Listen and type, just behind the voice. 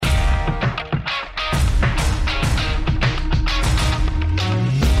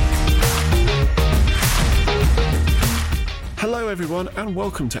everyone, and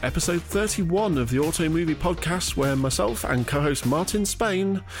welcome to episode 31 of the Auto Movie Podcast, where myself and co-host Martin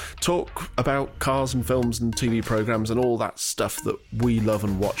Spain talk about cars and films and TV programmes and all that stuff that we love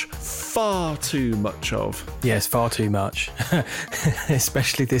and watch far too much of. Yes, far too much,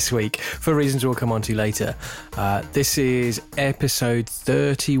 especially this week, for reasons we'll come on to later. This is episode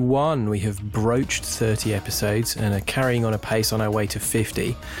 31. We have broached 30 episodes and are carrying on a pace on our way to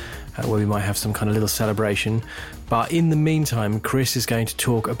 50. Where we might have some kind of little celebration. But in the meantime, Chris is going to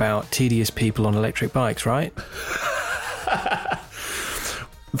talk about tedious people on electric bikes, right?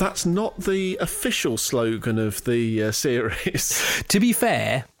 That's not the official slogan of the series. To be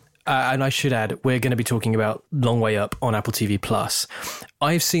fair, and I should add, we're going to be talking about Long Way Up on Apple TV+.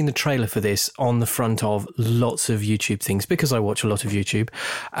 I've seen the trailer for this on the front of lots of YouTube things because I watch a lot of YouTube,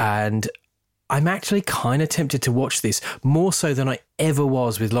 and I'm actually kind of tempted to watch this more so than I ever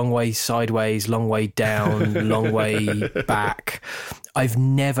was with Long Way Sideways, Long Way Down, Long Way Back. I've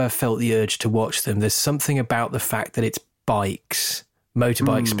never felt the urge to watch them. There's something about the fact that it's bikes,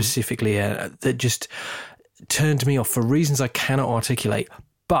 motorbikes specifically, that just turned me off for reasons I cannot articulate.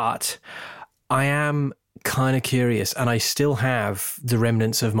 But I am kind of curious, and I still have the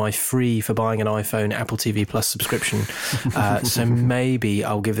remnants of my free for buying an iPhone Apple TV Plus subscription, so maybe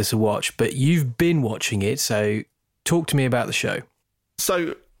I'll give this a watch. But you've been watching it, so talk to me about the show.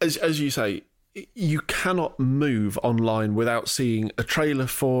 So as you say, you cannot move online without seeing a trailer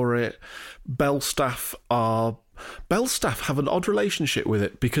for it. Bell staff have an odd relationship with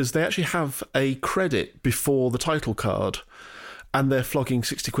it because they actually have a credit before the title card, and they're flogging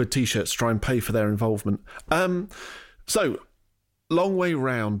 60 quid t-shirts to try and pay for their involvement. So, Long Way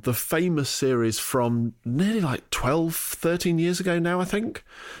Round, the famous series from nearly like 12, 13 years ago now, I think.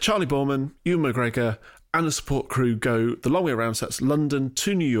 Charlie Boorman, Ewan McGregor, and a support crew go the long way around. So that's London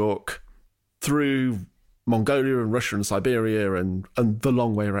to New York, through Mongolia and Russia and Siberia and the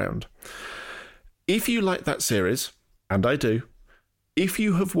long way around. If you like that series, and I do, if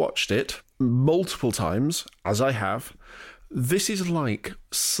you have watched it multiple times, as I have, this is like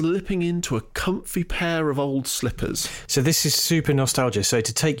slipping into a comfy pair of old slippers. So this is super nostalgia. So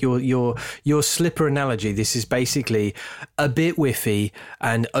to take your slipper analogy, this is basically a bit whiffy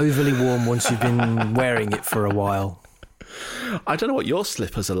and overly warm once you've been wearing it for a while. I don't know what your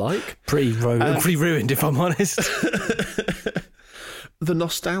slippers are like. Pretty ruined, if I'm honest. The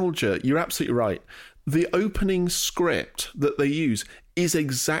nostalgia, you're absolutely right. The opening script that they use is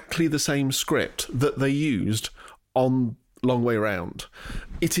exactly the same script that they used on Long Way Round.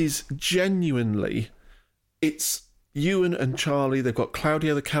 It is genuinely, it's Ewan and Charlie, they've got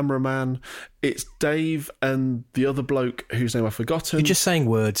Claudia the cameraman, it's Dave and the other bloke whose name I've forgotten. You're just saying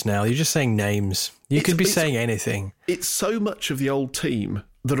words now, you're just saying names. You could be saying anything. It's so much of the old team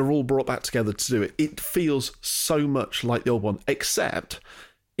that are all brought back together to do it. It feels so much like the old one, except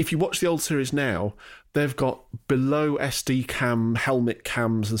if you watch the old series now, they've got below SD cam, helmet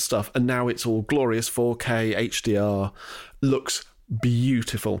cams and stuff, and now it's all glorious 4K, HDR, looks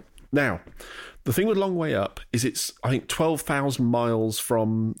beautiful. Now, the thing with Long Way Up is it's, I think, 12,000 miles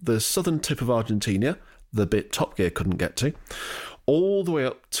from the southern tip of Argentina, the bit Top Gear couldn't get to, all the way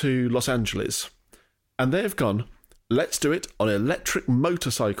up to Los Angeles. And they've gone, let's do it on electric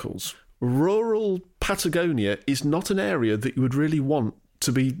motorcycles. Rural Patagonia is not an area that you would really want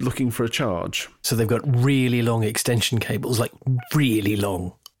to be looking for a charge. So they've got really long extension cables, like really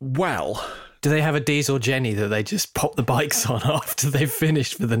long. Well, do they have a diesel Jenny that they just pop the bikes on after they've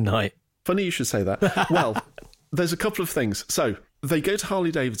finished for the night? Funny you should say that. Well, there's a couple of things. So they go to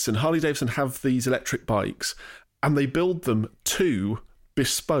Harley Davidson. Harley Davidson have these electric bikes and they build them two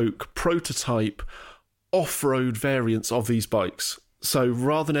bespoke prototype off-road variants of these bikes. So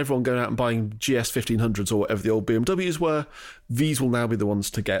rather than everyone going out and buying GS 1500s or whatever the old BMWs were, these will now be the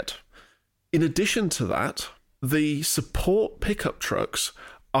ones to get. In addition to that, the support pickup trucks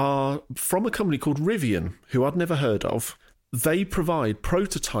are from a company called Rivian, who I'd never heard of. They provide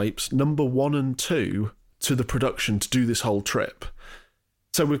prototypes number 1 and 2 to the production to do this whole trip.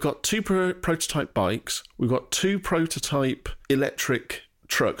 So we've got two prototype bikes, we've got two prototype electric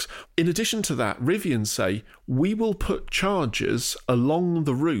trucks. In addition to that, Rivian say, we will put chargers along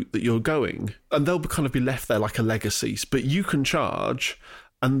the route that you're going, and they'll kind of be left there like a legacy, but you can charge,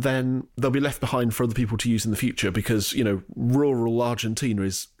 and then they'll be left behind for other people to use in the future because, you know, rural Argentina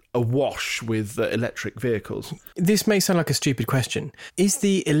is awash with electric vehicles. This may sound like a stupid question. Is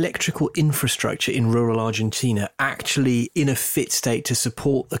the electrical infrastructure in rural Argentina actually in a fit state to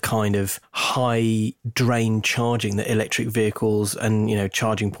support the kind of high drain charging that electric vehicles and, you know,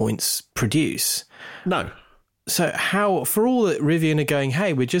 charging points produce? No. So how, for all that Rivian are going,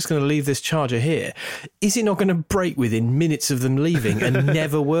 hey, we're just going to leave this charger here, is it not going to break within minutes of them leaving and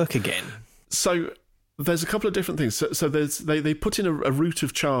never work again? So there's a couple of different things. So they put in a route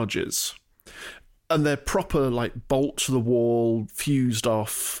of charges, and they're proper, like, bolt to the wall, fused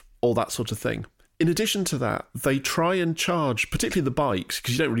off, all that sort of thing. In addition to that, they try and charge, particularly the bikes,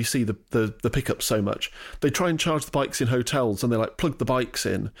 because you don't really see the pickups so much. They try and charge the bikes in hotels, and they, like, plug the bikes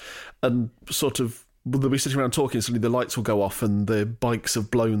in, and sort of, they'll be sitting around talking, suddenly the lights will go off, and the bikes have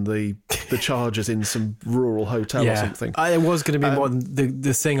blown the chargers in some rural hotel or something. It was going to be one.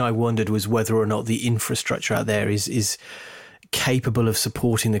 The thing I wondered was whether or not the infrastructure out there is capable of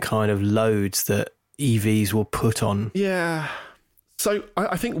supporting the kind of loads that EVs will put on. Yeah. So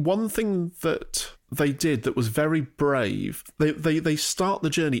I think one thing that they did that was very brave, they start the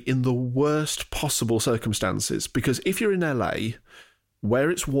journey in the worst possible circumstances, because if you're in LA, where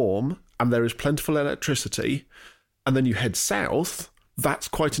it's warm and there is plentiful electricity, and then you head south, that's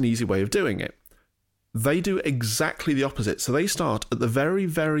quite an easy way of doing it. They do exactly the opposite. So they start at the very,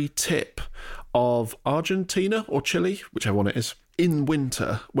 very tip of Argentina or Chile, whichever one it is, in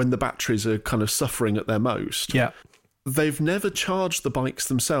winter when the batteries are kind of suffering at their most. Yeah. They've never charged the bikes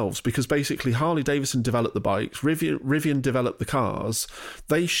themselves, because basically Harley Davidson developed the bikes, Rivian developed the cars,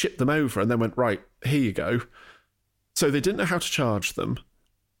 they shipped them over and then went, right, here you go. So they didn't know how to charge them.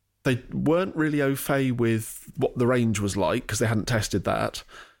 They weren't really au fait with what the range was like, because they hadn't tested that.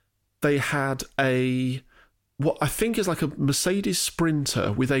 They had what I think is like a Mercedes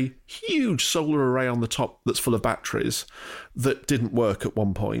Sprinter with a huge solar array on the top that's full of batteries that didn't work at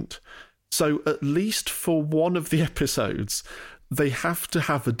one point. So at least for one of the episodes, they have to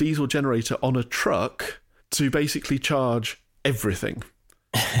have a diesel generator on a truck to basically charge everything.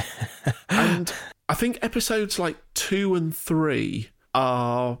 And I think episodes like 2 and 3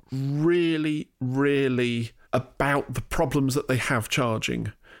 are really, really about the problems that they have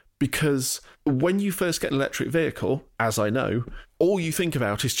charging. Because when you first get an electric vehicle, as I know, all you think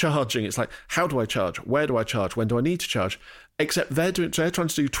about is charging. It's like, how do I charge? Where do I charge? When do I need to charge? Except they're trying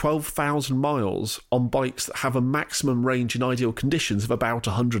to do 12,000 miles on bikes that have a maximum range in ideal conditions of about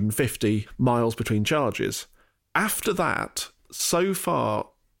 150 miles between charges. After that, so far,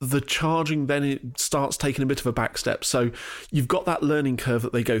 the charging then it starts taking a bit of a back step. So you've got that learning curve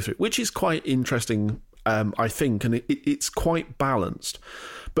that they go through, which is quite interesting, I think, and it's quite balanced.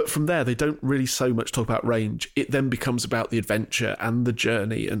 But from there, they don't really so much talk about range. It then becomes about the adventure and the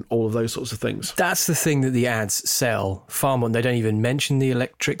journey and all of those sorts of things. That's the thing that the ads sell far more. They don't even mention the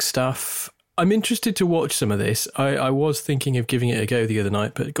electric stuff. I'm interested to watch some of this. I was thinking of giving it a go the other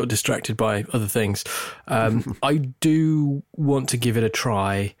night, but got distracted by other things. I do want to give it a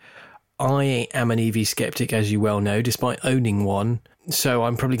try. I am an EV skeptic, as you well know, despite owning one. So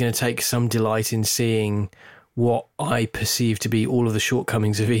I'm probably going to take some delight in seeing what I perceive to be all of the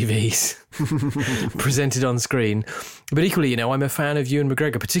shortcomings of EVs presented on screen. But equally, I'm a fan of Ewan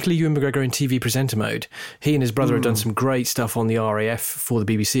McGregor, particularly Ewan McGregor in TV presenter mode. He and his brother have done some great stuff on the RAF for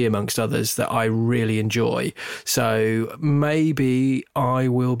the BBC, amongst others, that I really enjoy. So maybe I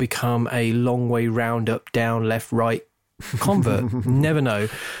will become a long way round, up, down, left, right convert. Never know.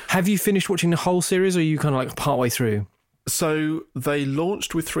 Have you finished watching the whole series, or are you kind of like partway through? So they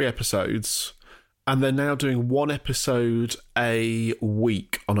launched with 3 episodes, and they're now doing 1 episode a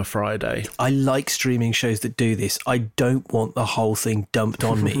week on a Friday. I like streaming shows that do this. I don't want the whole thing dumped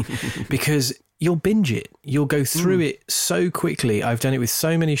on me because you'll binge it. You'll go through it so quickly. I've done it with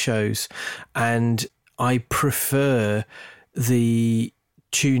so many shows, and I prefer the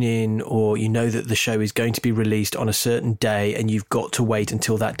tune in, or that the show is going to be released on a certain day and you've got to wait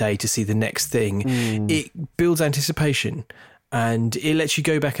until that day to see the next thing. It builds anticipation. And it lets you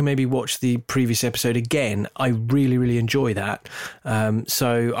go back and maybe watch the previous episode again. I really, really enjoy that.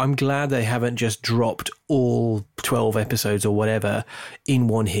 So I'm glad they haven't just dropped all 12 episodes or whatever in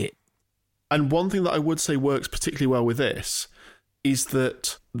one hit. And one thing that I would say works particularly well with this is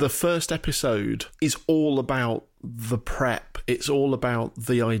that the first episode is all about the prep. It's all about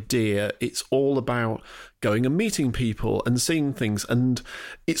the idea. It's all about going and meeting people and seeing things. And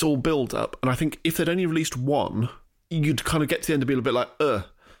it's all build up. And I think if they'd only released 1... you'd kind of get to the end and be a little bit like,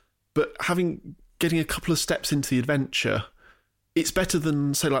 But getting a couple of steps into the adventure, it's better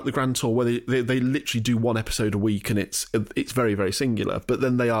than, say, like the Grand Tour, where they literally do 1 episode a week and it's very, very singular. But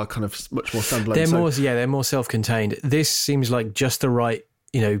then they are kind of much more standalone. They're more self-contained. This seems like just the right,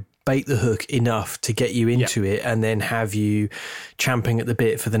 bait the hook enough to get you into it, and then have you champing at the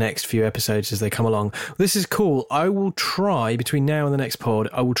bit for the next few episodes as they come along. This is cool. I will try, between now and the next pod,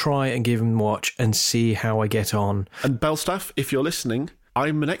 I will try and give them a watch and see how I get on. And Belstaff, if you're listening,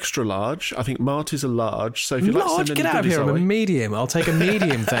 I'm an extra large. I think Marty's a large. So if you'd like to Large, send any get out of goodies here. I'm our a way- medium. I'll take a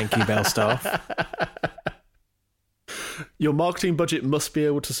medium, thank you, Belstaff. Your marketing budget must be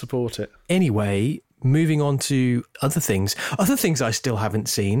able to support it. Anyway, moving on to other things I still haven't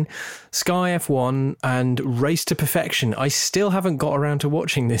seen. Sky F1 and Race to Perfection. I still haven't got around to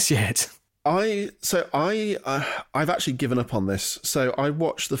watching this yet. I've actually given up on this. So I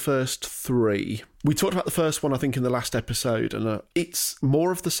watched the first 3. We talked about the first one, I think, in the last episode, and it's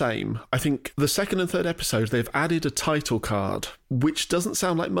more of the same. I think the second and third episode, they've added a title card, which doesn't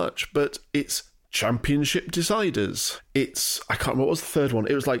sound like much, but it's Championship Deciders. I can't remember what was the third one.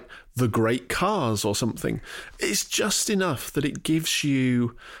 It was like The Great Cars or something. It's just enough that it gives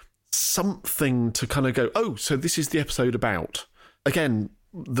you something to kind of go, oh, so this is the episode about. Again,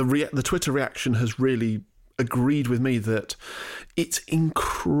 the Twitter reaction has really agreed with me that it's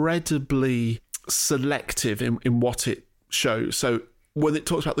incredibly selective in what it shows. So when it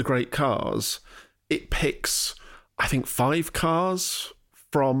talks about the great cars, it picks, I think, 5 cars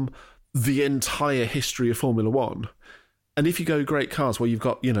from the entire history of Formula One. And if you go great cars, well, you've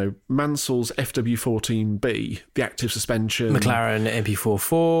got, Mansell's FW14B, the active suspension. McLaren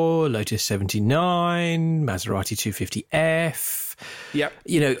MP44, Lotus 79, Maserati 250F. Yep.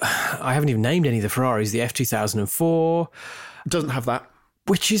 I haven't even named any of the Ferraris, the F2004. Doesn't have that.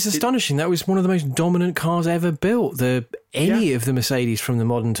 Which is astonishing. That was one of the most dominant cars ever built. Any of the Mercedes from the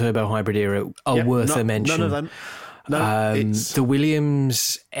modern turbo hybrid era are worth a mention. None of them. No, the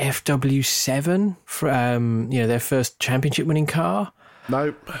Williams FW7, their first championship winning car.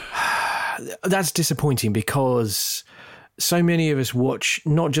 No. That's disappointing because so many of us watch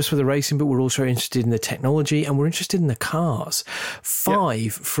not just for the racing, but we're also interested in the technology and we're interested in the cars.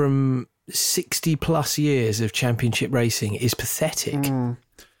 5 from 60 plus years of championship racing is pathetic.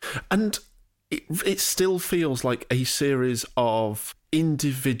 And it still feels like a series of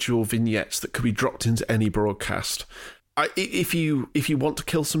individual vignettes that could be dropped into any broadcast. If you want to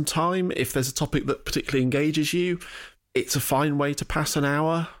kill some time, if there's a topic that particularly engages you, it's a fine way to pass an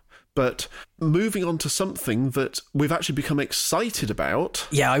hour. But moving on to something that we've actually become excited about.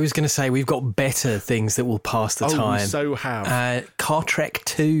 Yeah, I was going to say we've got better things that will pass the time. We so have. Car Trek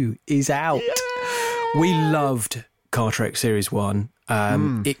 2 is out. Yeah! We loved Car Trek Series 1.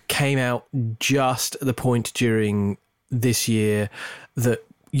 It came out just at the point during this year that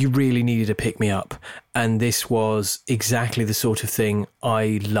you really needed a pick-me-up. And this was exactly the sort of thing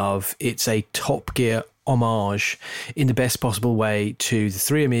I love. It's a Top Gear homage in the best possible way to the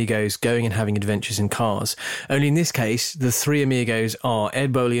 3 amigos going and having adventures in cars. Only in this case, the 3 amigos are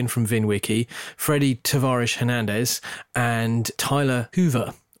Ed Bolian from VinWiki, Freddie Tavares Hernandez, and Tyler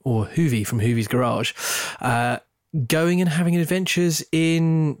Hoover, or Hoovy from Hoovy's Garage, going and having adventures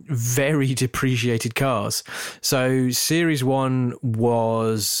in very depreciated cars. So Series 1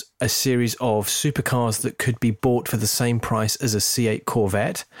 was a series of supercars that could be bought for the same price as a C8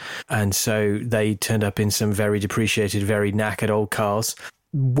 Corvette. And so they turned up in some very depreciated, very knackered old cars.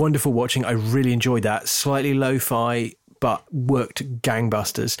 Wonderful watching. I really enjoyed that. Slightly lo-fi, but worked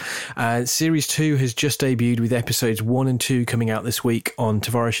gangbusters. Series 2 has just debuted with episodes 1 and 2 coming out this week on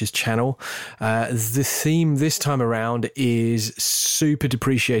Tavares's channel. The theme this time around is super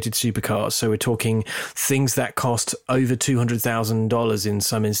depreciated supercars. So we're talking things that cost over $200,000 in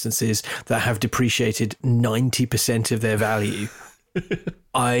some instances that have depreciated 90% of their value.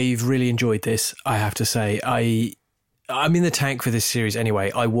 I've really enjoyed this, I have to say. I'm in the tank for this series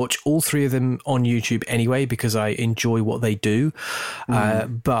anyway. I watch all 3 of them on YouTube anyway because I enjoy what they do.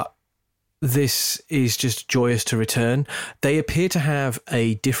 But this is just joyous to return. They appear to have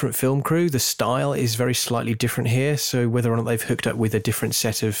a different film crew. The style is very slightly different here. So whether or not they've hooked up with a different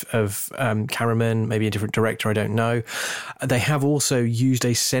set of cameramen, maybe a different director, I don't know. They have also used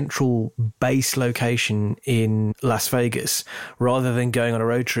a central base location in Las Vegas rather than going on a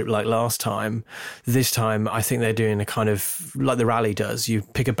road trip like last time. This time, I think they're doing a kind of like the rally does. You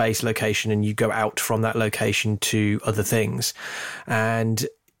pick a base location and you go out from that location to other things. And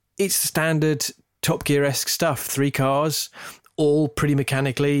it's standard Top Gear-esque stuff. 3 cars, all pretty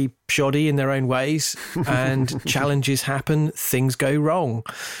mechanically shoddy in their own ways, and challenges happen, things go wrong.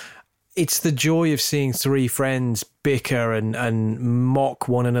 It's the joy of seeing 3 friends bicker and mock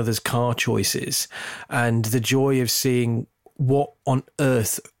one another's car choices, and the joy of seeing what on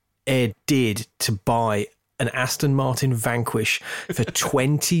earth Ed did to buy an Aston Martin Vanquish for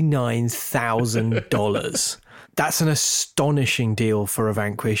 $29,000. That's an astonishing deal for a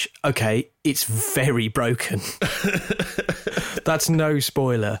Vanquish. Okay, it's very broken. That's no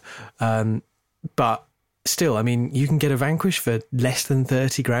spoiler. But still, I mean, you can get a Vanquish for less than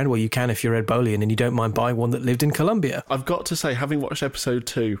 30 grand. Well, you can if you're Ed Bolian and you don't mind buying one that lived in Colombia. I've got to say, having watched episode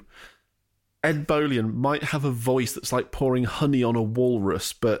 2, Ed Bolian might have a voice that's like pouring honey on a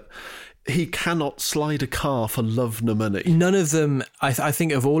walrus, but he cannot slide a car for love nor money. None of them, I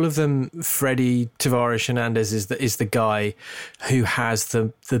think of all of them, Freddie Tavares Hernandez is the guy who has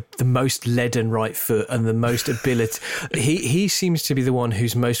the most leaden right foot and the most ability. He seems to be the one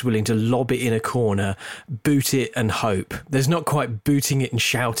who's most willing to lob it in a corner, boot it and hope. There's not quite booting it and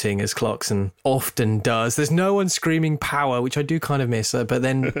shouting as Clarkson often does. There's no one screaming power, which I do kind of miss, but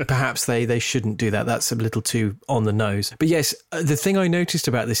then perhaps they shouldn't do that. That's a little too on the nose. But yes, the thing I noticed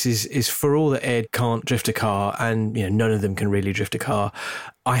about this is for all that Ed can't drift a car, and none of them can really drift a car,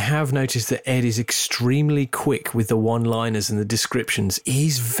 I have noticed that Ed is extremely quick with the one-liners and the descriptions.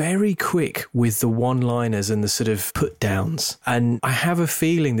 He's very quick with the one-liners and the sort of put-downs. And I have a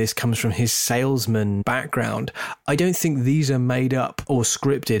feeling this comes from his salesman background. I don't think these are made up or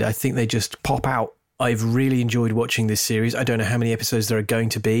scripted. I think they just pop out. I've really enjoyed watching this series. I don't know how many episodes there are going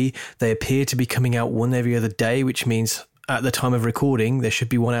to be. They appear to be coming out one every other day, which means at the time of recording, there should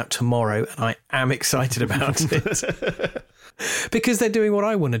be one out tomorrow, and I am excited about it. Because they're doing what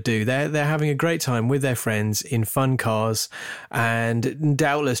I want to do. They're having a great time with their friends in fun cars, and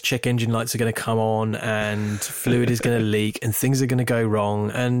doubtless check engine lights are going to come on, and fluid is going to leak, and things are going to go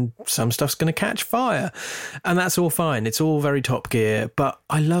wrong, and some stuff's going to catch fire. And that's all fine. It's all very Top Gear, but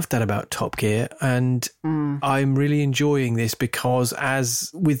I love that about Top Gear, and I'm really enjoying this because,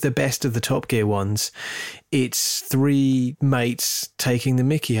 as with the best of the Top Gear ones, it's three mates taking the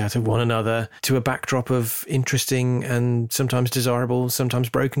mickey out of one another to a backdrop of interesting and sometimes desirable, sometimes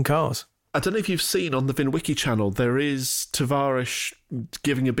broken cars. I don't know if you've seen on the VinWiki channel, there is Tavares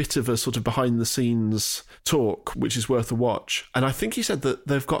giving a bit of a sort of behind-the-scenes talk, which is worth a watch. And I think he said that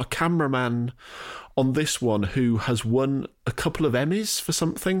they've got a cameraman on this one who has won a couple of Emmys for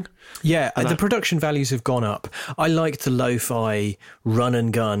something. Yeah, the production values have gone up. I liked the lo-fi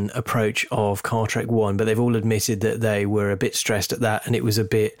run-and-gun approach of Car Trek 1, but they've all admitted that they were a bit stressed at that, and it was a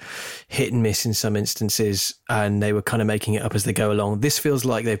bit hit and miss in some instances, and they were kind of making it up as they go along. This feels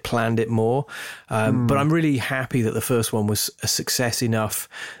like they've planned it more, but I'm really happy that the first one was a success enough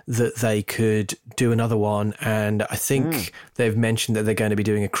that they could do another one, and I think they've mentioned that they're going to be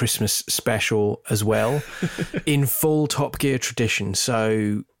doing a Christmas special as well in full Top Gear tradition.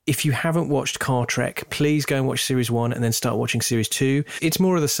 So if you haven't watched Car Trek, please go and watch Series 1 and then start watching Series 2. It's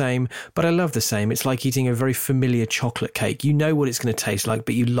more of the same, but I love the same. It's like eating a very familiar chocolate cake. You know what it's going to taste like,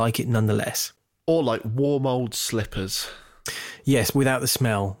 but you like it nonetheless. Or like warm old slippers. Yes, without the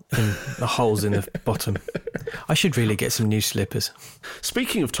smell and the holes in the bottom. I should really get some new slippers.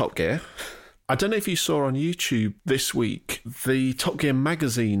 Speaking of Top Gear, I don't know if you saw on YouTube this week, the Top Gear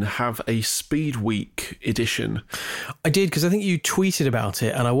magazine have a Speed Week edition. I did, because I think you tweeted about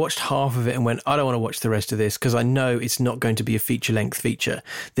it, and I watched half of it and went, I don't want to watch the rest of this, because I know it's not going to be a feature-length feature.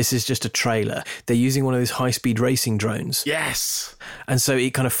 This is just a trailer. They're using one of those high-speed racing drones. Yes! And so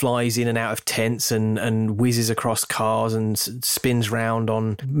it kind of flies in and out of tents and whizzes across cars and spins round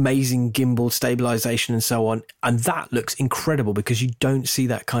on amazing gimbal stabilisation and so on. And that looks incredible, because you don't see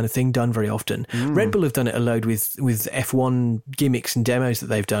that kind of thing done very often. Red Bull have done it a load with F1 gimmicks and demos that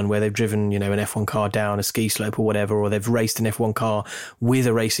they've done, where they've driven, an F1 car down a ski slope or whatever, or they've raced an F1 car with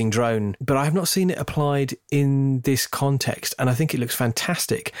a racing drone. But I have not seen it applied in this context, and I think it looks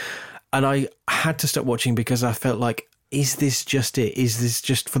fantastic. And I had to stop watching because I felt like, is this just it? Is this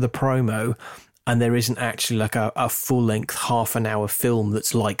just for the promo? And there isn't actually like a full-length half-an-hour film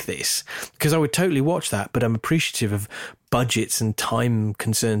that's like this. Because I would totally watch that, but I'm appreciative of budgets and time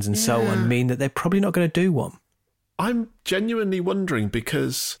concerns and so on mean that they're probably not going to do one. I'm genuinely wondering,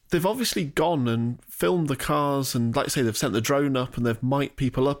 because they've obviously gone and filmed the cars, and like I say, they've sent the drone up and they've mic'd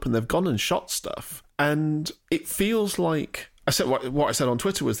people up and they've gone and shot stuff. And it feels like, what I said on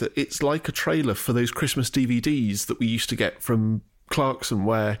Twitter was that it's like a trailer for those Christmas DVDs that we used to get from Clarkson,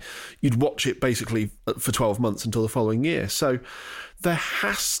 where you'd watch it basically for 12 months until the following year. So there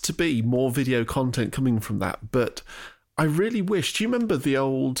has to be more video content coming from that. But I really wish, do you remember the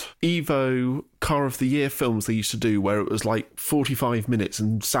old Evo Car of the Year films they used to do, where it was like 45 minutes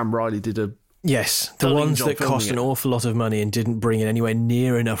and Sam Riley did a... Yes, the ones that cost an awful lot of money and didn't bring in anywhere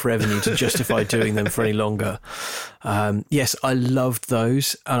near enough revenue to justify doing them for any longer. Yes, I loved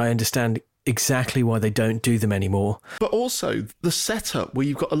those, and I understand exactly why they don't do them anymore. But also the setup where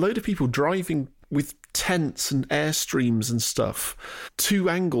you've got a load of people driving with tents and airstreams and stuff to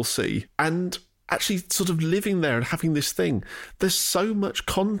Anglesey and actually sort of living there and having this thing. There's so much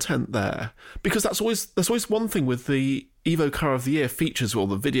content there, because that's always one thing with the Evo Car of the Year features or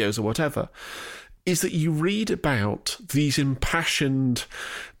the videos or whatever. is that you read about these impassioned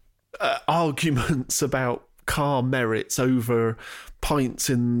arguments about car merits over pints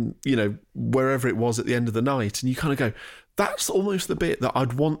in, wherever it was at the end of the night, and you kind of go, that's almost the bit that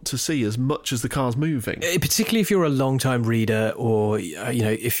I'd want to see as much as the car's moving. Particularly if you're a long-time reader or,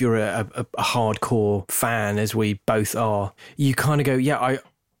 if you're a hardcore fan, as we both are, you kind of go, yeah,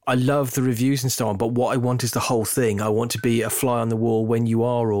 I love the reviews and so on, but what I want is the whole thing. I want to be a fly on the wall when you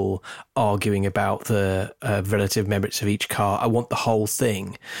are all arguing about the relative merits of each car. I want the whole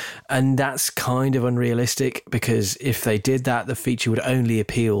thing. And that's kind of unrealistic, because if they did that, the feature would only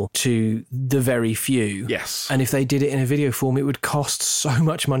appeal to the very few. Yes. And if they did it in a video form, it would cost so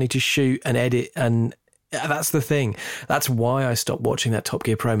much money to shoot and edit, and that's the thing. That's why I stopped watching that Top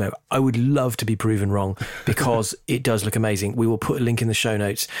Gear promo. I would love to be proven wrong, because it does look amazing. We will put a link in the show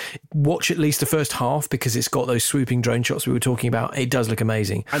notes. Watch at least the first half, because it's got those swooping drone shots we were talking about. It does look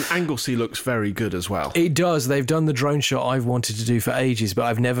amazing. And Anglesey looks very good as well. It does. They've done the drone shot I've wanted to do for ages, but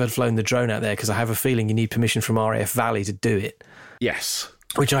I've never flown the drone out there, because I have a feeling you need permission from RAF Valley to do it. Yes.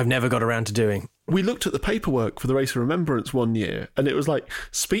 Which I've never got around to doing. We looked at the paperwork for the Race of Remembrance one year, and it was like,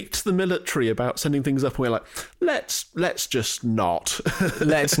 speak to the military about sending things up, and we're like, let's just not.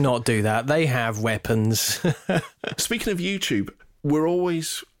 Let's not do that. They have weapons. Speaking of YouTube, we're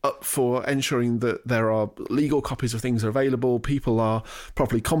always up for ensuring that there are legal copies of things available, people are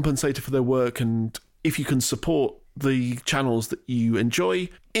properly compensated for their work, and if you can support the channels that you enjoy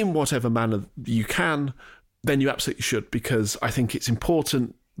in whatever manner you can, then you absolutely should, because I think it's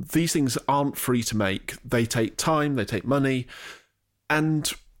important. These things aren't free to make. They take time, they take money,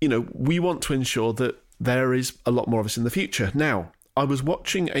 and, we want to ensure that there is a lot more of us in the future. Now, I was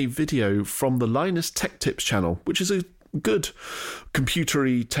watching a video from the Linus Tech Tips channel, which is a good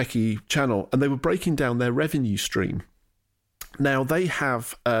computery, techie channel, and they were breaking down their revenue stream. Now, they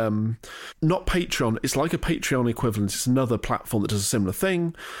have not Patreon, it's like a Patreon equivalent, it's another platform that does a similar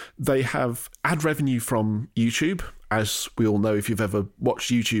thing. They have ad revenue from YouTube, as we all know if you've ever watched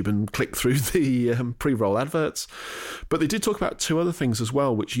YouTube and clicked through the pre-roll adverts. But they did talk about two other things as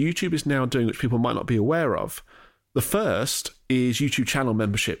well, which YouTube is now doing, which people might not be aware of. The first is YouTube channel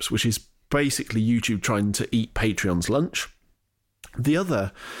memberships, which is basically YouTube trying to eat Patreon's lunch. The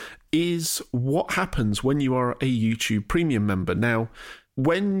other is what happens when you are a YouTube Premium member. Now,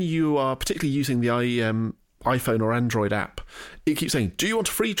 when you are particularly using the iPhone or Android app, it keeps saying, do you want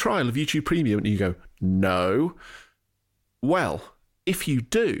a free trial of YouTube Premium? And you go, no. Well, if you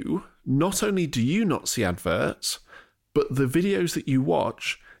do, not only do you not see adverts, but the videos that you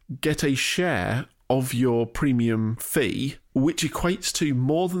watch get a share of your premium fee, which equates to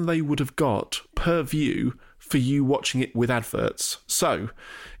more than they would have got per view for you watching it with adverts. So,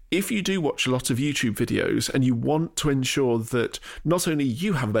 if you do watch a lot of YouTube videos and you want to ensure that not only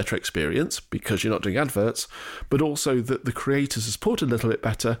you have a better experience because you're not doing adverts, but also that the creators are supported a little bit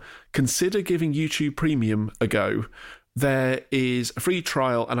better, consider giving YouTube Premium a go. There is a free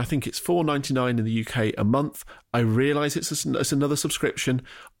trial, and I think it's $4.99 in the UK a month. I realise it's another subscription.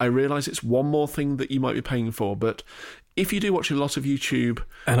 I realise it's one more thing that you might be paying for, but if you do watch a lot of YouTube...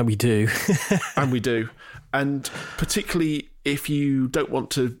 And we do. And we do. And particularly if you don't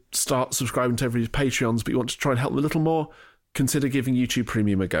want to start subscribing to everybody's Patreons, but you want to try and help them a little more, consider giving YouTube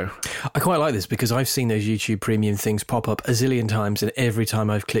Premium a go. I quite like this, because I've seen those YouTube Premium things pop up a zillion times, and every time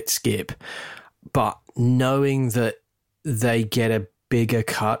I've clicked skip. But knowing that they get a bigger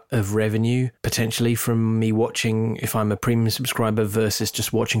cut of revenue potentially from me watching, if I'm a premium subscriber, versus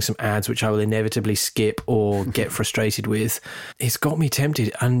just watching some ads which I will inevitably skip or get frustrated with, it's got me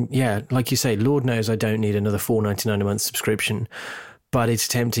tempted. And yeah, like you say, Lord knows I don't need another $4.99 a month subscription, but it's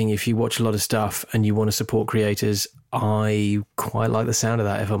tempting if you watch a lot of stuff and you want to support creators. I quite like the sound of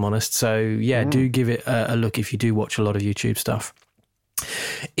that, if I'm honest. So yeah, do give it a look if you do watch a lot of YouTube stuff.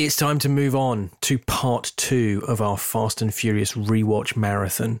 It's time to move on to part 2 of our Fast and Furious rewatch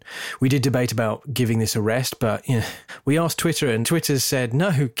marathon. We did debate about giving this a rest, but we asked Twitter, and Twitter said,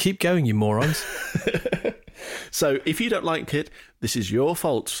 no, keep going, you morons. So if you don't like it, this is your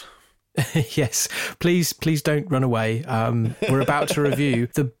fault. Yes, please don't run away. We're about to review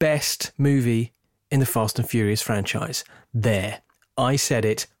the best movie in the Fast and Furious franchise. There, I said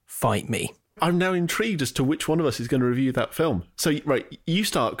it, fight me. I'm now intrigued as to which one of us is going to review that film. So, right, you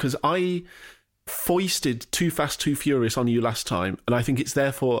start, because I foisted Too Fast, Too Furious on you last time, and I think it's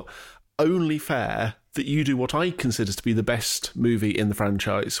therefore only fair that you do what I consider to be the best movie in the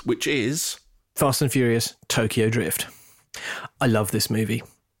franchise, which is... Fast and Furious, Tokyo Drift. I love this movie.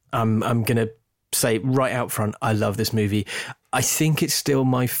 I'm going to say right out front, I love this movie. I think it's still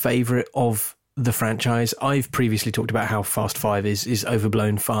my favourite of the franchise. I've previously talked about how Fast 5 is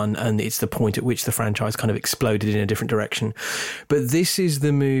overblown fun, and it's the point at which the franchise kind of exploded in a different direction. But this is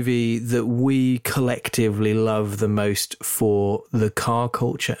the movie that we collectively love the most for the car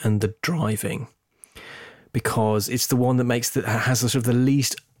culture and the driving, because it's the one that has the sort of the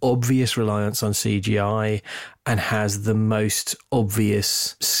least obvious reliance on CGI and has the most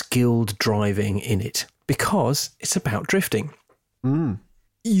obvious skilled driving in it, because it's about drifting.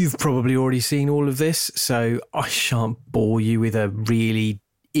 You've probably already seen all of this, so I shan't bore you with a really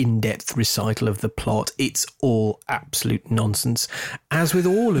in-depth recital of the plot. It's all absolute nonsense, as with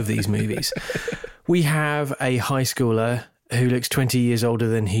all of these movies. We have a high schooler who looks 20 years older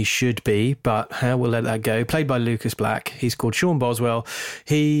than he should be, but we'll let that go. Played by Lucas Black. He's called Sean Boswell.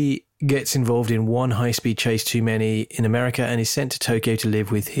 He gets involved in one high-speed chase too many in America and is sent to Tokyo to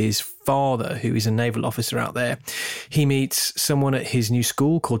live with his father, who is a naval officer out there. He meets someone at his new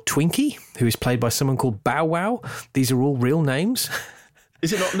school called Twinkie, who is played by someone called Bow Wow. These are all real names.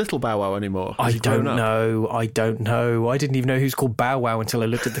 Is it not Little Bow Wow anymore? I don't know. I didn't even know who's called Bow Wow until I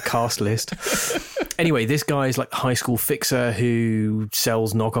looked at the cast list. Anyway, this guy is like a high school fixer who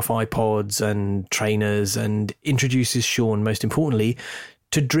sells knockoff iPods and trainers and introduces Sean, most importantly,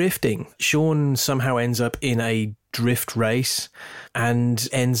 to drifting. Sean somehow ends up in a drift race and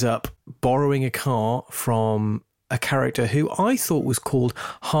ends up borrowing a car from a character who I thought was called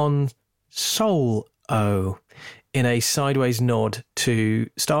Han Solo, in a sideways nod to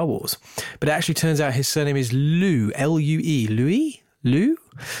Star Wars. But it actually turns out his surname is Lu, L-U-E. Lu?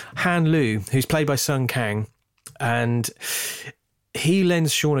 Han Lu, who's played by Sung Kang. And he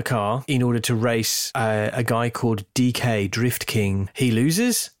lends Sean a car in order to race a guy called DK, Drift King. He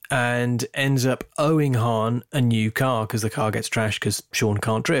loses and ends up owing Han a new car because the car gets trashed because Sean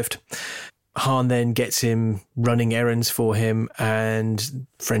can't drift. Han then gets him running errands for him and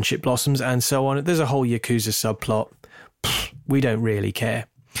friendship blossoms and so on. There's a whole Yakuza subplot. We don't really care.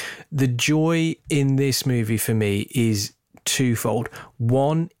 The joy in this movie for me is twofold.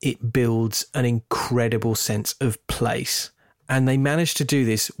 One, it builds an incredible sense of place. And they managed to do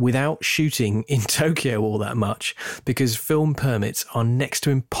this without shooting in Tokyo all that much, because film permits are next to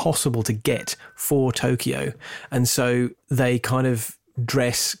impossible to get for Tokyo. And so they kind of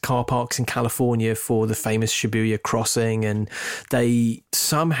dress car parks in California for the famous Shibuya crossing, and they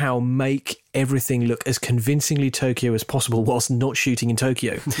somehow make everything look as convincingly Tokyo as possible whilst not shooting in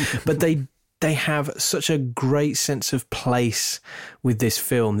Tokyo. But they have such a great sense of place with this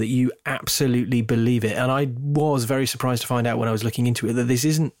film that you absolutely believe it. And I was very surprised to find out when I was looking into it that this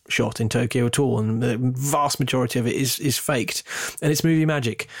isn't shot in Tokyo at all, and the vast majority of it is faked. And it's movie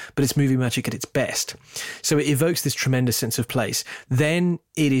magic, but it's movie magic at its best. So it evokes this tremendous sense of place. Then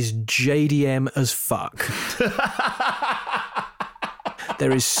it is JDM as fuck.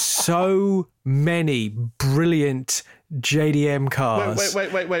 There is so many brilliant JDM cars.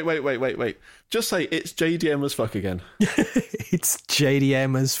 Wait. Just say it's JDM as fuck again. It's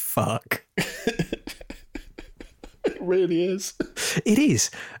JDM as fuck. It really is. It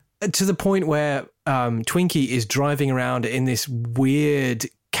is. To the point where Twinkie is driving around in this weird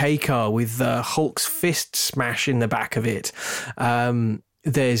K car with Hulk's fist smash in the back of it.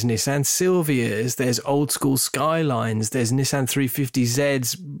 There's Nissan Silvias, there's old school Skylines, there's Nissan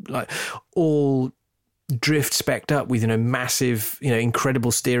 350Zs, like all drift spec'd up with, massive, incredible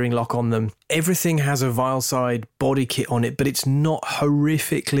steering lock on them. Everything has a Vileside body kit on it, but it's not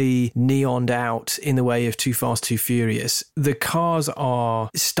horrifically neoned out in the way of Too Fast, Too Furious. The cars are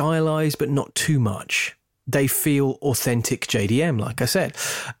stylized, but not too much. They feel authentic JDM, like I said.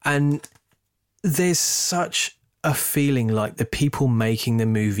 And there's such a feeling like the people making the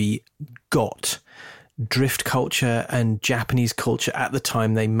movie got drift culture and Japanese culture at the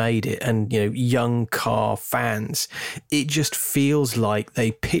time they made it, and young car fans. It just feels like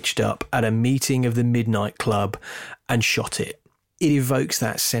they pitched up at a meeting of the Midnight Club and shot it. It evokes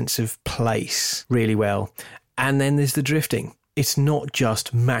that sense of place really well. And then there's the drifting. It's not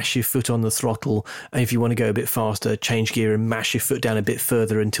just mash your foot on the throttle, and if you want to go a bit faster, change gear and mash your foot down a bit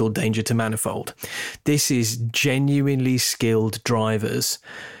further until danger to manifold. This is genuinely skilled drivers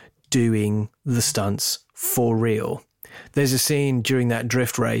doing the stunts for real. There's a scene during that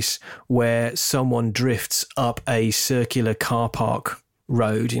drift race where someone drifts up a circular car park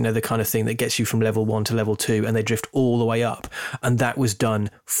road, the kind of thing that gets you from level 1 to level 2, and they drift all the way up. And that was done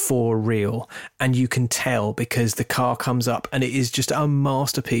for real. And you can tell because the car comes up and it is just a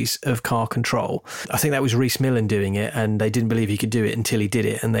masterpiece of car control. I think that was Rhys Millen doing it, and they didn't believe he could do it until he did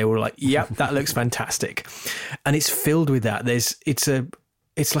it. And they were like, yep, that looks fantastic. And it's filled with that. It's a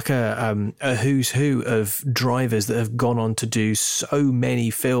it's like a who's who of drivers that have gone on to do so many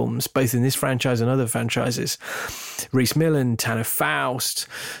films, both in this franchise and other franchises. Rhys Millen, Tanner Faust,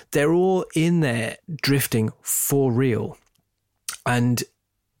 they're all in there drifting for real. And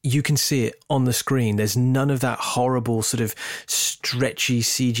you can see it on the screen. There's none of that horrible sort of stretchy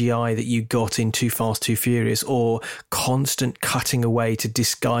CGI that you got in Too Fast, Too Furious, or constant cutting away to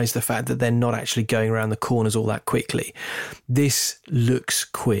disguise the fact that they're not actually going around the corners all that quickly. This looks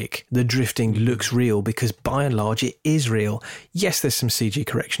quick. The drifting looks real because by and large it is real. Yes, there's some CG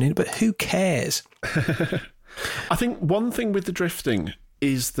correction in it, but who cares? I think one thing with the drifting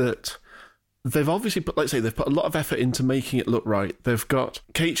is that they've obviously put, they've put a lot of effort into making it look right. They've got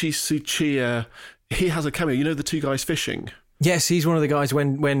Keiichi Tsuchiya. He has a cameo. You know the two guys fishing? Yes, he's one of the guys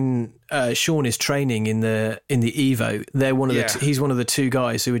when Sean is training in the Evo. They're one of he's one of the two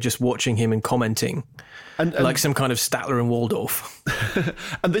guys who are just watching him and commenting, and like some kind of Statler and Waldorf.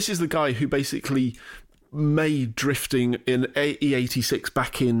 And this is the guy who basically made drifting in E86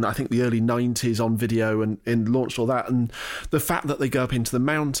 back in, I think, the early 90s on video and launched all that. And the fact that they go up into the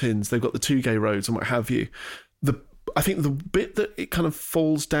mountains, they've got the two-gay roads and what have you. I think the bit that it kind of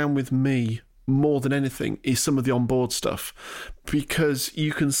falls down with me more than anything is some of the onboard stuff, because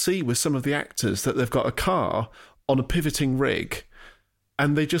you can see with some of the actors that they've got a car on a pivoting rig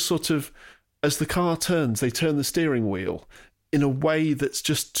and they just sort of, as the car turns, they turn the steering wheel in a way that's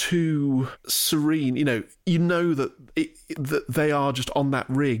just too serene. You know that that they are just on that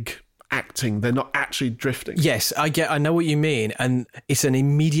rig acting. They're not actually drifting. Yes, I know what you mean. And it's an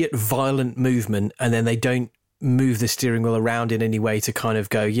immediate violent movement, and then they don't move the steering wheel around in any way to kind of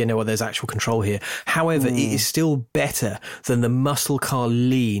go, there's actual control here. However, it is still better than the muscle car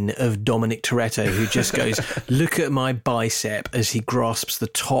lean of Dominic Toretto, who just goes, look at my bicep as he grasps the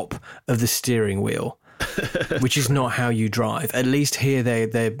top of the steering wheel. Which is not how you drive. At least here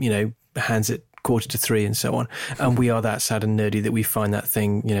they're hands at 2:45 and so on. And we are that sad and nerdy that we find that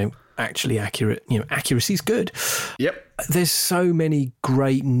thing, actually accurate. Accuracy is good. Yep. There's so many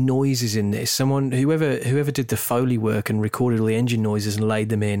great noises in this. Whoever did the Foley work and recorded all the engine noises and laid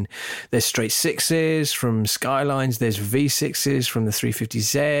them in. There's straight sixes from Skylines. There's V6s from the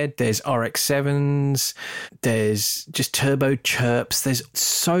 350Z. There's RX-7s. There's just turbo chirps. There's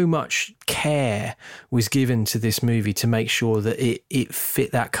so much care was given to this movie to make sure that it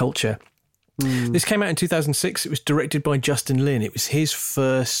fit that culture. This came out in 2006. It was directed by Justin Lin. It was his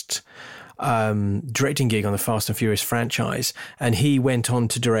first directing gig on the Fast and Furious franchise, and he went on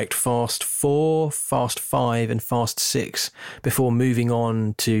to direct Fast 4, Fast 5 and Fast 6 before moving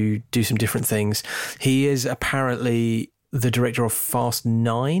on to do some different things. He is apparently the director of Fast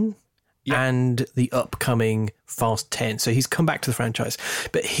 9 and the upcoming Fast 10. So he's come back to the franchise.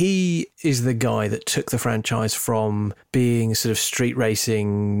 But he is the guy that took the franchise from being sort of street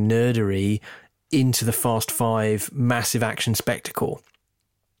racing nerdery into the Fast 5 massive action spectacle.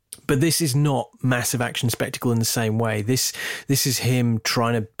 But this is not massive action spectacle in the same way. This is him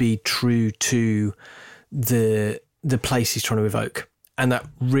trying to be true to the place he's trying to evoke. And that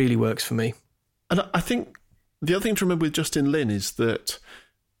really works for me. And I think the other thing to remember with Justin Lin is that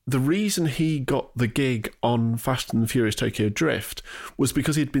the reason he got the gig on Fast and Furious Tokyo Drift was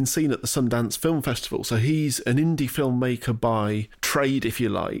because he'd been seen at the Sundance Film Festival. So he's an indie filmmaker by trade, if you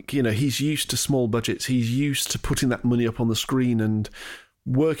like. He's used to small budgets. He's used to putting that money up on the screen and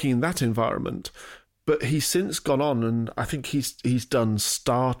working in that environment. But he's since gone on, and I think he's done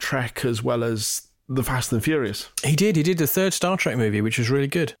Star Trek as well as the Fast and Furious. He did the third Star Trek movie, which was really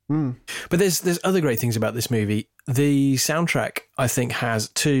good. But there's other great things about this movie. The soundtrack, I think, has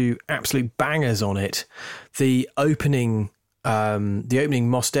two absolute bangers on it. The opening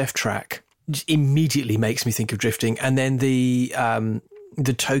Mos Def track just immediately makes me think of drifting, and then the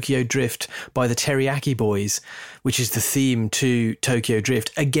Tokyo Drift by the Teriyaki Boys, which is the theme to Tokyo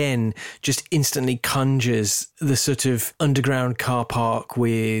Drift, again just instantly conjures the sort of underground car park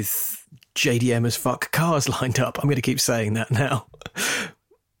with JDM as fuck cars lined up. I'm going to keep saying that now.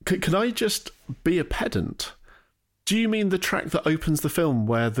 Can I just be a pedant? Do you mean the track that opens the film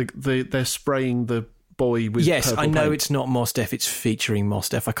where they're spraying the boy with Yes, I know paint? it's not Mos Def, it's featuring Mos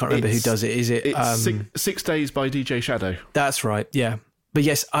Def. I can't remember who does it. Is it? It's 6 Days by DJ Shadow. That's right, yeah. But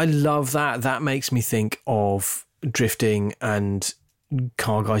yes, I love that. That makes me think of drifting and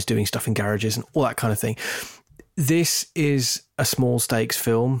car guys doing stuff in garages and all that kind of thing. This is a small stakes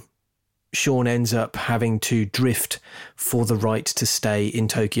film. Sean ends up having to drift for the right to stay in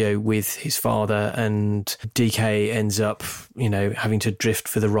Tokyo with his father, and DK ends up, having to drift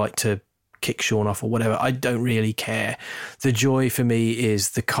for the right to kick Sean off or whatever. I don't really care. The joy for me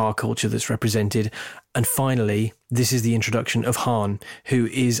is the car culture that's represented. And finally, this is the introduction of Han, who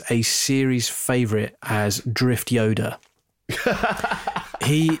is a series favourite as Drift Yoda.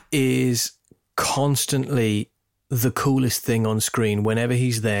 He is constantly the coolest thing on screen. Whenever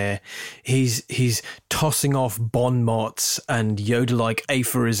he's there, he's tossing off bon mots and Yoda-like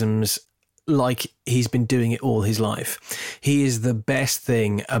aphorisms like he's been doing it all his life. He is the best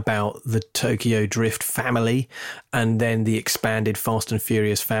thing about the Tokyo Drift family and then the expanded Fast and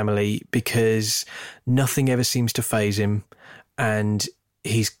Furious family, because nothing ever seems to faze him and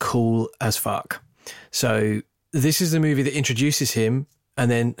he's cool as fuck. So this is the movie that introduces him, and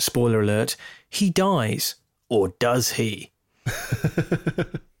then, spoiler alert, he dies. Or does he?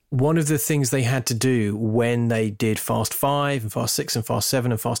 One of the things they had to do when they did Fast 5 and Fast 6 and Fast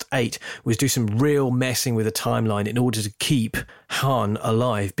 7 and Fast 8 was do some real messing with the timeline in order to keep Han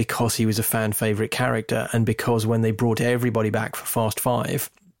alive, because he was a fan favourite character, and because when they brought everybody back for Fast 5,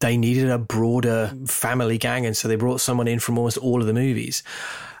 they needed a broader family gang, and so they brought someone in from almost all of the movies.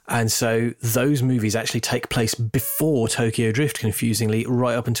 And so those movies actually take place before Tokyo Drift, confusingly,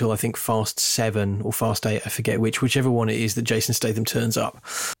 right up until I think Fast 7 or Fast 8, I forget whichever one it is that Jason Statham turns up.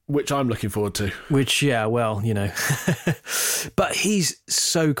 Which I'm looking forward to. Which, yeah, well, you know. But he's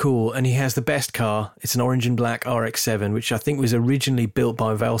so cool, and he has the best car. It's an orange and black RX-7, which I think was originally built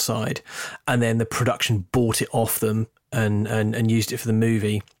by Velside, and then the production bought it off them and used it for the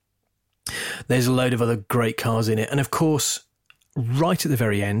movie. There's a load of other great cars in it. And of course, right at the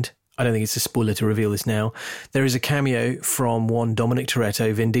very end, I don't think it's a spoiler to reveal this now, there is a cameo from one Dominic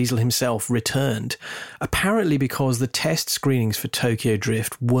Toretto. Vin Diesel himself returned, apparently because the test screenings for Tokyo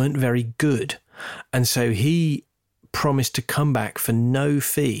Drift weren't very good. And so he promised to come back for no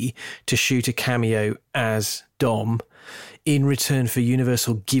fee to shoot a cameo as Dom in return for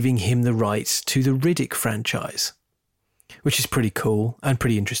Universal giving him the rights to the Riddick franchise, which is pretty cool and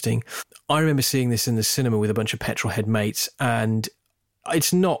pretty interesting. I remember seeing this in the cinema with a bunch of petrolhead mates, and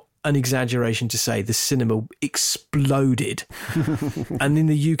it's not an exaggeration to say the cinema exploded. And in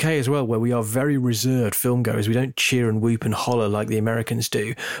the UK as well, where we are very reserved film goers, we don't cheer and whoop and holler like the Americans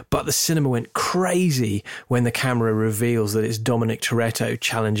do, but the cinema went crazy when the camera reveals that it's Dominic Toretto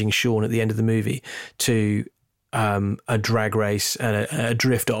challenging Sean at the end of the movie to a drag race and a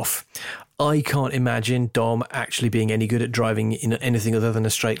drift off. I can't imagine Dom actually being any good at driving in anything other than a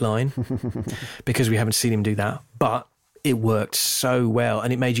straight line because we haven't seen him do that. But it worked so well,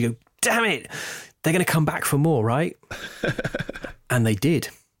 and it made you go, damn it, they're going to come back for more, right? And they did.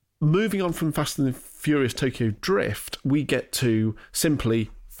 Moving on from Fast and Furious Tokyo Drift, we get to simply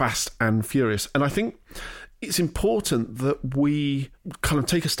Fast and Furious. And I think it's important that we kind of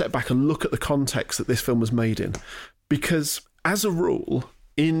take a step back and look at the context that this film was made in. Because as a rule,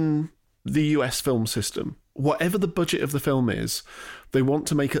 in the US film system, whatever the budget of the film is, they want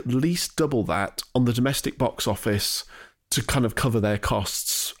to make at least double that on the domestic box office to kind of cover their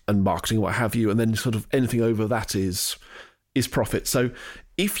costs and marketing, what have you, and then sort of anything over that is profit. So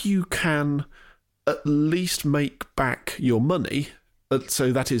if you can at least make back your money,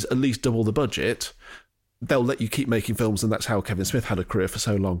 so that is at least double the budget, they'll let you keep making films, and that's how Kevin Smith had a career for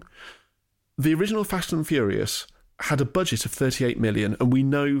so long. The original Fast and Furious had a budget of 38 million, and we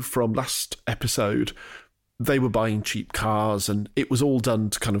know from last episode they were buying cheap cars and it was all done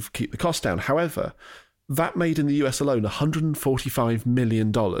to kind of keep the cost down. However, that made in the US alone $145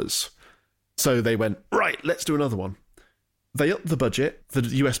 million. So they went, right, let's do another one. They upped the budget, the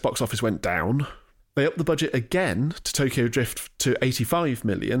US box office went down. They upped the budget again to Tokyo Drift to 85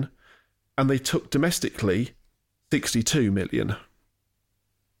 million, and they took domestically 62 million.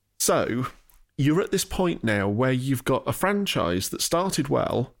 So you're at this point now where you've got a franchise that started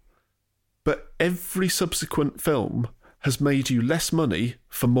well, but every subsequent film has made you less money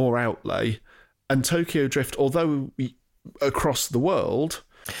for more outlay. And Tokyo Drift, although across the world,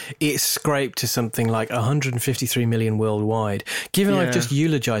 it scraped to something like 153 million worldwide. Given I've just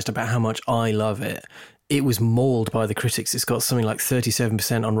eulogised about how much I love it, it was mauled by the critics. It's got something like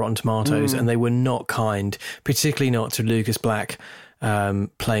 37% on Rotten Tomatoes, and they were not kind, particularly not to Lucas Black,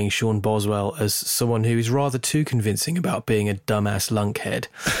 playing Sean Boswell as someone who is rather too convincing about being a dumbass lunkhead.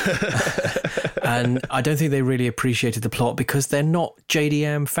 And I don't think they really appreciated the plot because they're not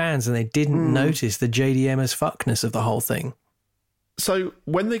JDM fans, and they didn't notice the JDM as fuckness of the whole thing. So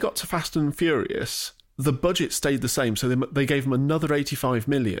when they got to Fast and Furious, the budget stayed the same, so they gave them another 85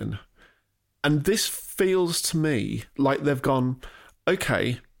 million. And this feels to me like they've gone,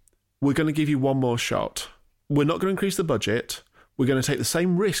 okay, we're going to give you one more shot. We're not going to increase the budget. We're going to take the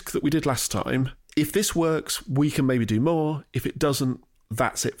same risk that we did last time. If this works, we can maybe do more. If it doesn't,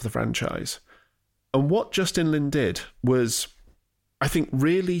 that's it for the franchise. And what Justin Lin did was, I think,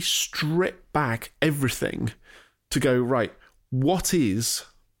 really strip back everything to go, right, what is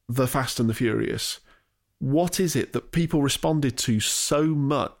the Fast and the Furious? What is it that people responded to so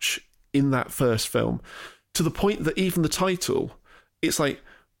much in that first film? To the point that even the title, it's like,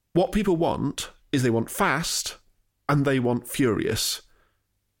 what people want is they want fast and they want furious.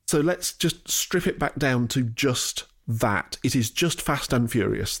 So let's just strip it back down to just that. It is just Fast and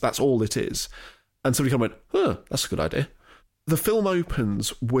Furious. That's all it is. And somebody kind of went, that's a good idea. The film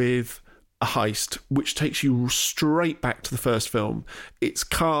opens with a heist, which takes you straight back to the first film. It's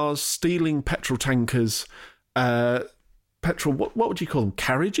cars stealing petrol tankers, petrol. What would you call them?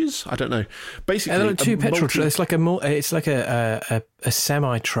 Carriages? I don't know. Basically, two petrol trucks. It's like a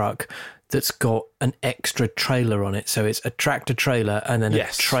semi truck that's got an extra trailer on it. So it's a tractor trailer and then a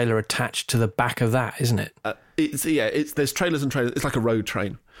trailer attached to the back of that, isn't it? There's trailers and trailers. It's like a road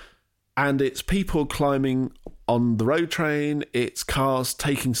train. And it's people climbing on the road train. It's cars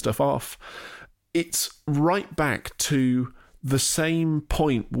taking stuff off. It's right back to the same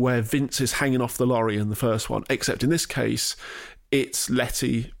point where Vince is hanging off the lorry in the first one, except in this case, it's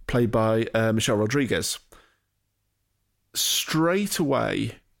Letty, played by Michelle Rodriguez. Straight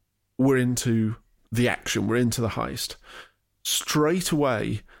away, we're into the action. We're into the heist. Straight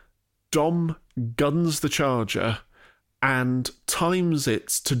away, Dom guns the Charger and times it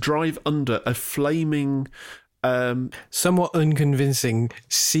to drive under a flaming, somewhat unconvincing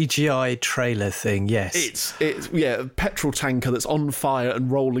CGI trailer thing. Yes, it's a petrol tanker that's on fire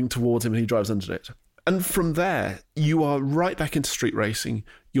and rolling towards him, and he drives under it. And from there, you are right back into street racing.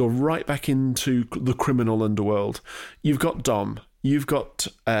 You're right back into the criminal underworld. You've got Dom. You've got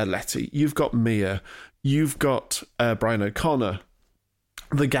Letty. You've got Mia. You've got Brian O'Connor.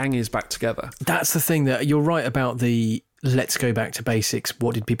 The gang is back together. That's the thing, that you're right about the let's go back to basics.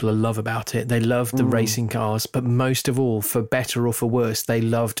 What did people love about it? They loved the racing cars, but most of all, for better or for worse, they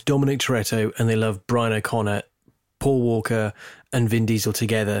loved Dominic Toretto and they loved Brian O'Connor, Paul Walker and Vin Diesel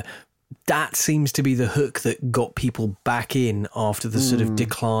together. That seems to be the hook that got people back in after the sort of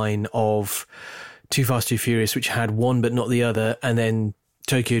decline of Too Fast, Too Furious, which had one but not the other, and then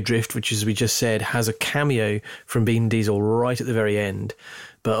Tokyo Drift, which, as we just said, has a cameo from Vin Diesel right at the very end,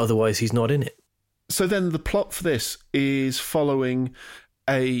 but otherwise he's not in it. So then the plot for this is following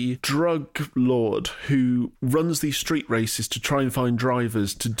a drug lord who runs these street races to try and find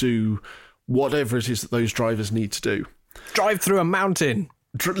drivers to do whatever it is that those drivers need to do. Drive through a mountain.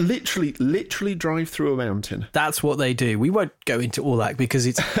 Literally drive through a mountain. That's what they do. We won't go into all that because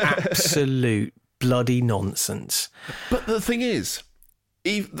it's absolute bloody nonsense. But the thing is,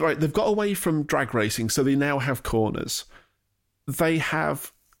 they've got away from drag racing, so they now have corners. They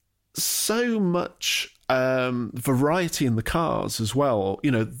have so much variety in the cars as well.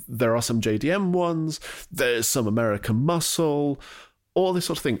 You know, there are some JDM ones, there's some American muscle, all this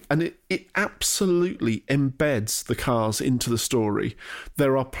sort of thing. And it absolutely embeds the cars into the story.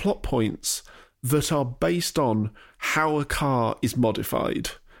 There are plot points that are based on how a car is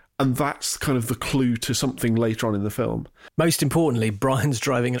modified. And that's kind of the clue to something later on in the film. Most importantly, Brian's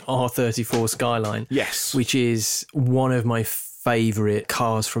driving an R34 Skyline. Yes. Which is one of my favourite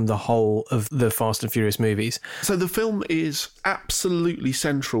cars from the whole of the Fast and Furious movies. So the film is absolutely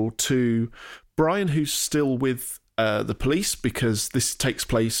central to Brian, who's still with the police, because this takes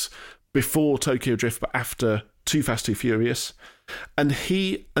place before Tokyo Drift but after Too Fast, Too Furious. And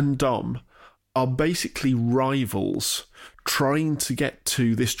he and Dom are basically rivals trying to get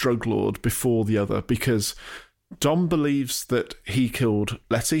to this drug lord before the other, because Dom believes that he killed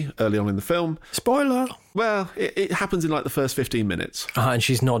Letty early on in the film. Spoiler! Well, it happens in like the first 15 minutes. And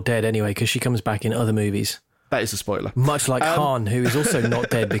she's not dead anyway, because she comes back in other movies. That is a spoiler. Much like Han, who is also not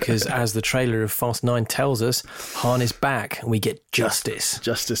dead, because as the trailer of Fast 9 tells us, Han is back and we get justice.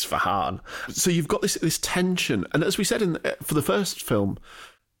 Justice for Han. So you've got this tension. And as we said for the first film,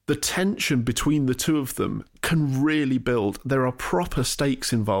 the tension between the two of them can really build. There are proper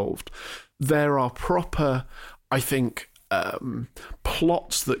stakes involved. There are proper, I think,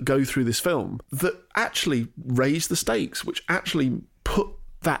 plots that go through this film that actually raise the stakes, which actually put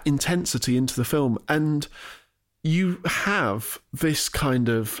that intensity into the film. And you have this kind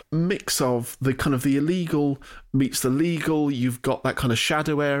of mix of the kind of the illegal meets the legal. You've got that kind of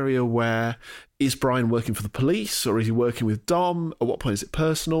shadow area where, is Brian working for the police or is he working with Dom? At what point is it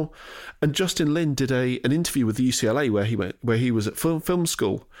personal? And Justin Lin did an interview with UCLA where he was at film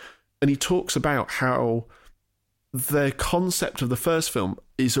school, and he talks about how the concept of the first film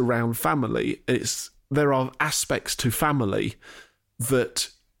is around family. There are aspects to family that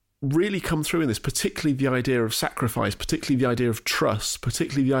really come through in this, particularly the idea of sacrifice, particularly the idea of trust,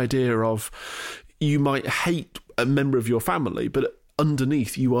 particularly the idea of you might hate a member of your family, but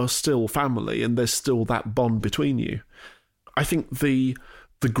underneath you are still family and there's still that bond between you. I think the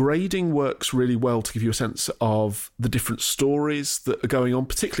grading works really well to give you a sense of the different stories that are going on,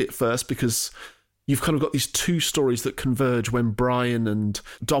 particularly at first, because you've kind of got these two stories that converge when Brian and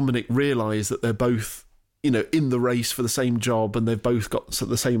Dominic realise that they're both, in the race for the same job and they've both got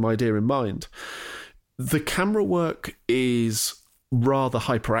the same idea in mind. The camera work is rather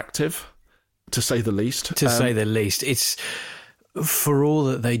hyperactive, to say the least. To say the least. It's... For all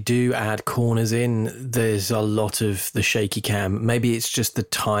that they do add corners in, there's a lot of the shaky cam. Maybe it's just the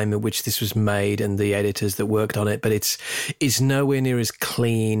time at which this was made and the editors that worked on it, but it's nowhere near as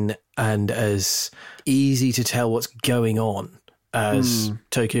clean and as easy to tell what's going on as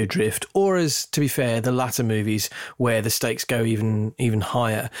Tokyo Drift, or as, to be fair, the latter movies where the stakes go even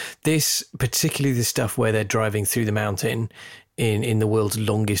higher. This, particularly the stuff where they're driving through the mountain in the world's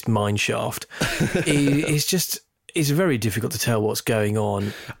longest mine shaft, is just... It's very difficult to tell what's going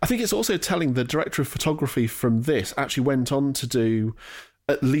on. I think it's also telling the director of photography from this actually went on to do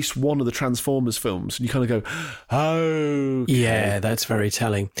at least one of the Transformers films. And you kind of go, oh, okay. Yeah, that's very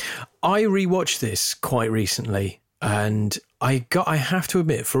telling. I rewatched this quite recently, and I have to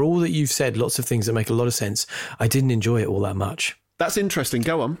admit, for all that you've said, lots of things that make a lot of sense, I didn't enjoy it all that much. That's interesting.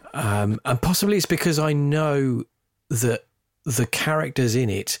 Go on. And possibly it's because I know that the characters in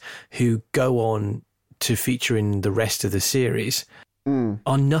it who go on to feature in the rest of the series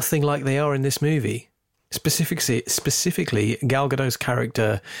are nothing like they are in this movie. Specifically, Gal Gadot's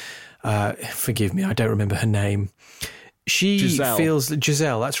character, forgive me, I don't remember her name.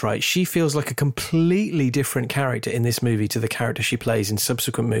 Giselle, that's right. She feels like a completely different character in this movie to the character she plays in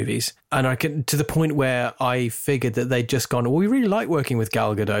subsequent movies. And to the point where I figured that they'd just gone, well, we really like working with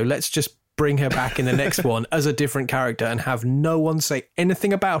Gal Gadot. Let's just bring her back in the next one as a different character and have no one say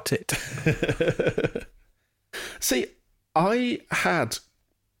anything about it. See, I had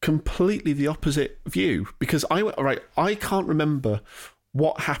completely the opposite view because I went, all right, I can't remember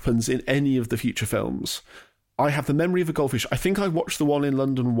what happens in any of the future films. I have the memory of a goldfish. I think I watched the one in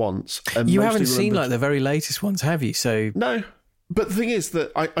London once. And you haven't seen like the very latest ones, have you? So no. But the thing is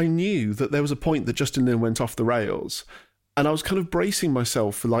that I knew that there was a point that Justin Lin went off the rails, and I was kind of bracing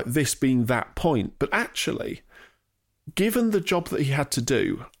myself for like this being that point. But actually, given the job that he had to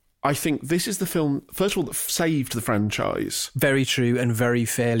do, I think this is the film, first of all, that saved the franchise. Very true and very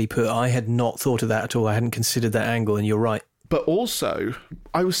fairly put. I had not thought of that at all. I hadn't considered that angle, and you're right. But also,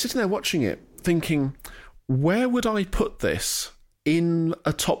 I was sitting there watching it thinking, where would I put this in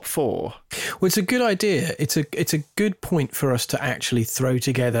a top 4? Well, it's a good idea. It's a good point for us to actually throw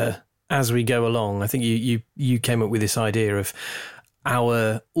together as we go along. I think you came up with this idea of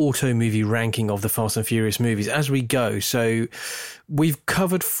our auto movie ranking of the Fast and Furious movies as we go. So we've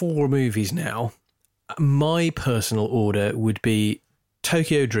covered 4 movies now. My personal order would be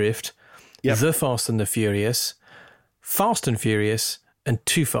Tokyo Drift, The Fast and the Furious, Fast and Furious, and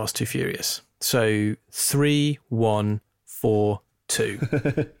Too Fast, Too Furious. So 3, 1, 4,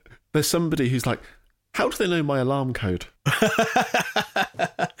 2. There's somebody who's like, how do they know my alarm code?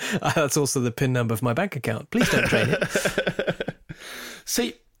 That's also the PIN number of my bank account. Please don't drain it.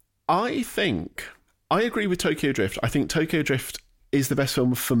 See, I think I agree with Tokyo Drift. I think Tokyo Drift is the best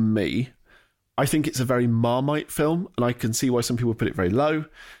film for me. I think it's a very Marmite film, and I can see why some people put it very low.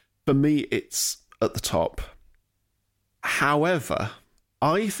 For me, it's at the top. However,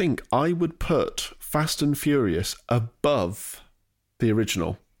 I think I would put Fast and Furious above the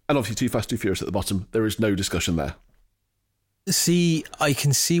original. And obviously Too Fast, Too Furious at the bottom. There is no discussion there. See, I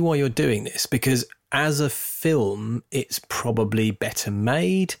can see why you're doing this, because as a film, it's probably better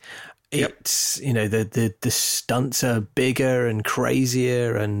made. It's, the stunts are bigger and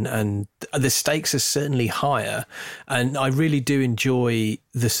crazier and the stakes are certainly higher. And I really do enjoy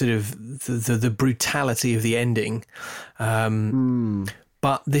the sort of the brutality of the ending.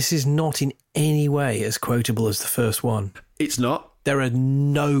 But this is not in any way as quotable as the first one. It's not. There are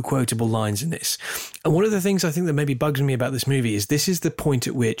no quotable lines in this. And one of the things I think that maybe bugs me about this movie is this is the point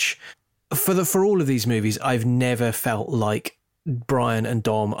at which, for all of these movies, I've never felt like Brian and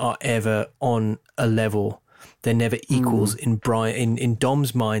Dom are ever on a level. They're never equals. In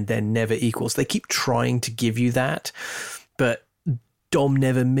Dom's mind, they're never equals. They keep trying to give you that, but Dom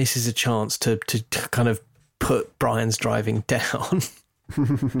never misses a chance to kind of put Brian's driving down.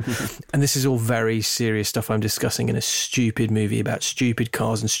 And this is all very serious stuff I'm discussing in a stupid movie about stupid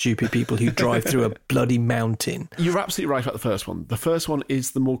cars and stupid people who drive through a bloody mountain. You're absolutely right about the first one. The first one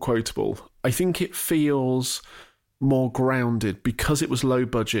is the more quotable. I think it feels more grounded, because it was low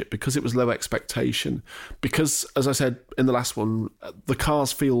budget, because it was low expectation, because, as I said in the last one, the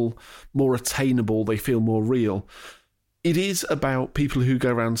cars feel more attainable, they feel more real. It is about people who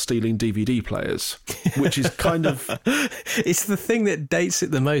go around stealing DVD players, which is kind of... It's the thing that dates it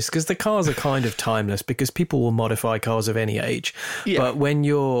the most, because the cars are kind of timeless, because people will modify cars of any age. Yeah. But when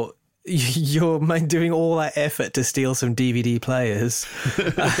you're doing all that effort to steal some DVD players,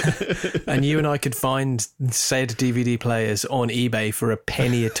 and you and I could find said DVD players on eBay for a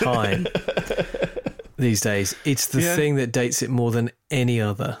penny a time these days, it's the thing that dates it more than any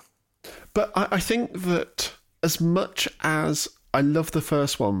other. But I think that as much as I love the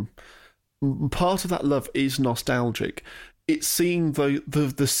first one, part of that love is nostalgic. It's seeing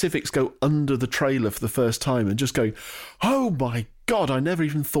the Civics go under the trailer for the first time and just going, oh my God, I never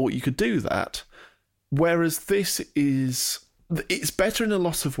even thought you could do that. Whereas it's better in a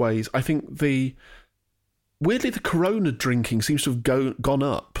lot of ways. I think weirdly, the Corona drinking seems to have gone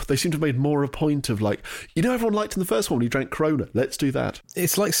up. They seem to have made more a point of everyone liked in the first one when he drank Corona. Let's do that.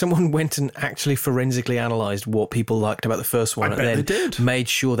 It's like someone went and actually forensically analysed what people liked about the first one and then made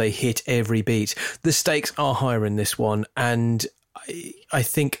sure they hit every beat. The stakes are higher in this one, and I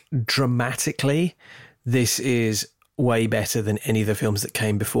think dramatically this is way better than any of the films that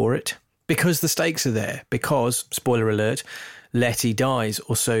came before it, because the stakes are there, because, spoiler alert, Letty dies,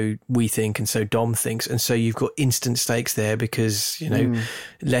 or so we think, and so Dom thinks, and so you've got instant stakes there because,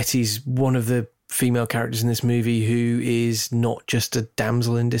 Letty's one of the female characters in this movie who is not just a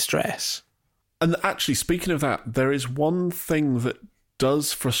damsel in distress. And actually, speaking of that, there is one thing that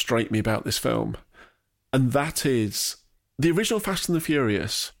does frustrate me about this film, and that is the original Fast and the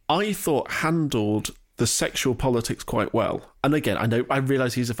Furious, I thought handled the sexual politics quite well. And again, I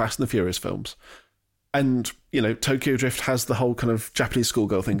realise these are Fast and the Furious films. And, Tokyo Drift has the whole kind of Japanese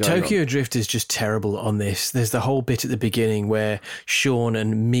schoolgirl thing going on. Tokyo Drift is just terrible on this. There's the whole bit at the beginning where Sean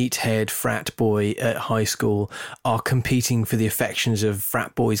and meathead frat boy at high school are competing for the affections of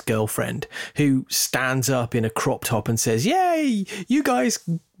frat boy's girlfriend, who stands up in a crop top and says, yay, you guys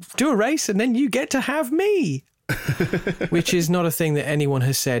do a race and then you get to have me. Which is not a thing that anyone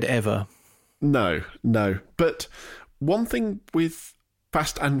has said ever. No. But one thing with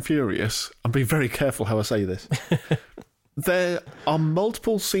Fast and Furious, I'm being very careful how I say this. There are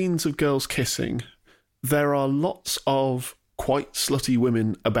multiple scenes of girls kissing. There are lots of quite slutty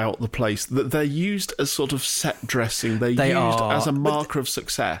women about the place. That they're used as sort of set dressing. They're used as a marker of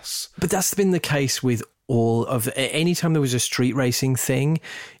success. But that's been the case with all of... Anytime there was a street racing thing,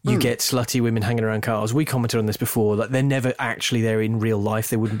 you get slutty women hanging around cars. We commented on this before. They're never actually there in real life.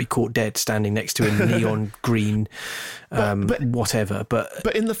 They wouldn't be caught dead standing next to a neon green whatever.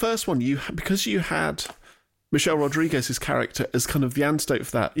 But in the first one, because you had Michelle Rodriguez's character as kind of the antidote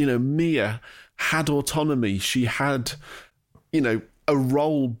for that. Mia had autonomy. She had, a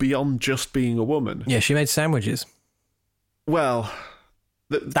role beyond just being a woman. Yeah, she made sandwiches. Well...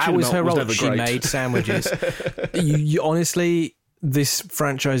 That was her role. She made sandwiches. you honestly, this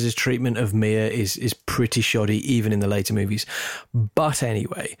franchise's treatment of Mia is pretty shoddy, even in the later movies. But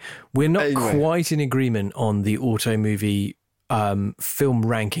anyway, we're not quite in agreement on the auto movie film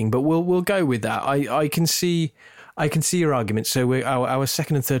ranking, but we'll go with that. I can see your argument. So our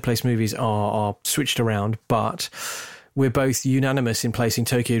second and third place movies are switched around, but we're both unanimous in placing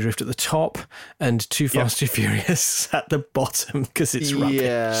Tokyo Drift at the top and Too Fast, Too Furious at the bottom because it's rubbish.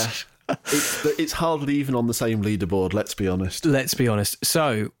 Yeah, it's hardly even on the same leaderboard, let's be honest.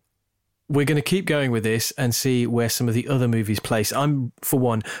 So we're going to keep going with this and see where some of the other movies place. I'm, for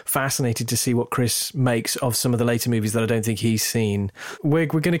one, fascinated to see what Chris makes of some of the later movies that I don't think he's seen. We're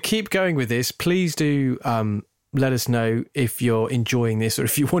going to keep going with this. Please do let us know if you're enjoying this or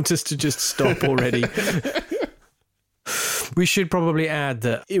if you want us to just stop already. We should probably add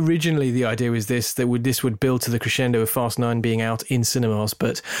that originally the idea was this would build to the crescendo of Fast 9 being out in cinemas,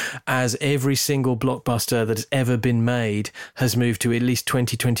 but as every single blockbuster that has ever been made has moved to at least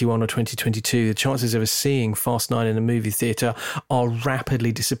 2021 or 2022, the chances of us seeing Fast 9 in a movie theatre are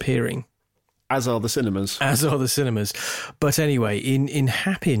rapidly disappearing. As are the cinemas. But anyway, in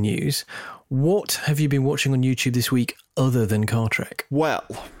happier news, what have you been watching on YouTube this week other than Car Trek? Well,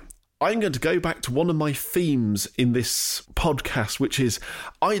 I'm going to go back to one of my themes in this podcast, which is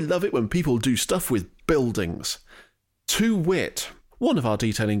I love it when people do stuff with buildings. To wit, one of our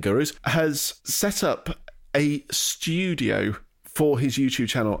detailing gurus has set up a studio for his YouTube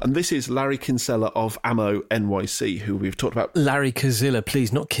channel, and this is Larry Kinsella of Ammo NYC, who we've talked about. Larry Kinsella,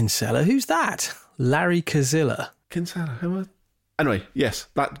 please, not Kinsella. Who's that? Larry Kinsella. Kinsella, Anyway, yes,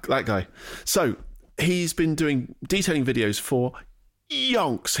 that guy. So he's been doing detailing videos for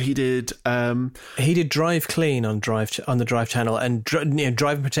yonks. He did Drive Clean on the Drive channel, and Drive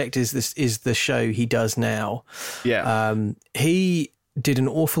and Protect is the show he does now. Yeah. He did an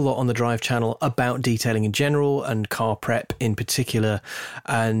awful lot on the Drive channel about detailing in general and car prep in particular,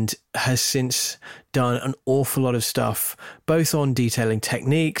 and has since done an awful lot of stuff both on detailing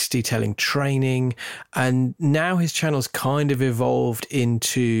techniques, detailing training, and now his channel's kind of evolved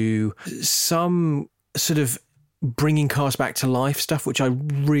into some sort of bringing cars back to life stuff, which I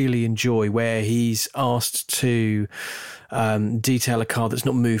really enjoy, where he's asked to detail a car that's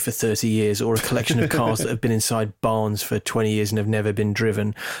not moved for 30 years, or a collection of cars that have been inside barns for 20 years and have never been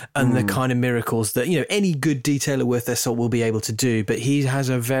driven, and the kind of miracles that, any good detailer worth their salt will be able to do. But he has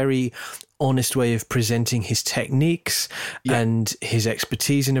a very honest way of presenting his techniques and his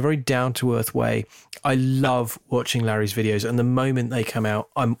expertise in a very down-to-earth way. I love watching Larry's videos, and the moment they come out,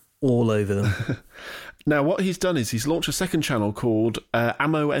 I'm all over them. Now, what he's done is he's launched a second channel called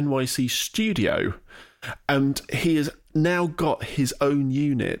Ammo NYC Studio, and he has now got his own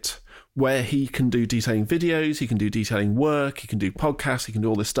unit where he can do detailing videos, he can do detailing work, he can do podcasts, he can do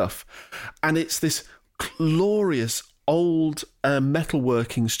all this stuff. And it's this glorious old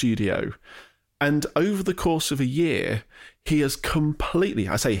metalworking studio. And over the course of a year, he has completely,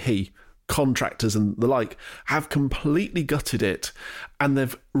 I say he, contractors and the like, have completely gutted it, and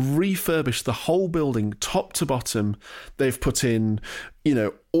they've refurbished the whole building top to bottom. They've put in,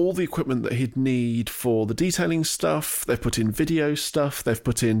 all the equipment that he'd need for the detailing stuff. They've put in video stuff. They've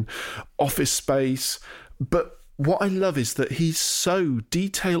put in office space. But what I love is that he's so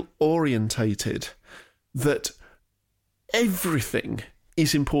detail orientated that everything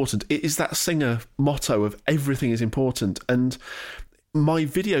is important. It is that Singer motto of everything is important. And my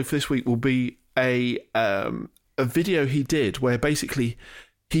video for this week will be a video he did where basically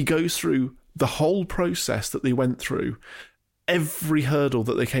he goes through the whole process that they went through, every hurdle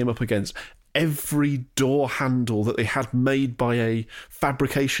that they came up against, every door handle that they had made by a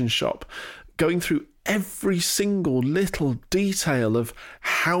fabrication shop, going through every single little detail of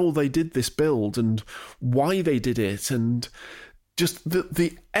how they did this build and why they did it, and just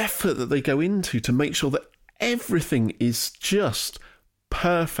the effort that they go into to make sure that everything is just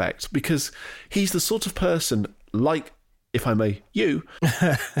perfect, because he's the sort of person, like, if I may, you.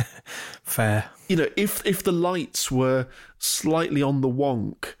 Fair. If the lights were slightly on the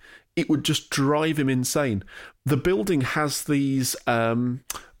wonk, it would just drive him insane. The building has these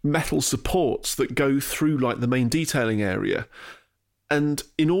metal supports that go through like the main detailing area. And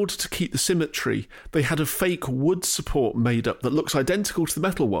in order to keep the symmetry, they had a fake wood support made up that looks identical to the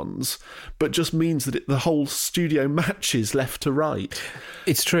metal ones, but just means that the whole studio matches left to right.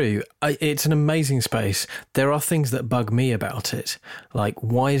 It's true. It's an amazing space. There are things that bug me about it. Like,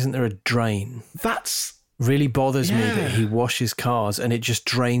 why isn't there a drain? That's really bothers me that he washes cars and it just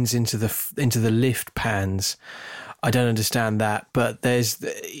drains into the lift pans. I don't understand that, but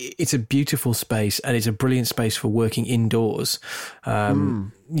it's a beautiful space, and it's a brilliant space for working indoors.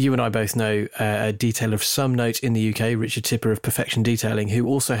 You and I both know a detailer of some note in the UK, Richard Tipper of Perfection Detailing, who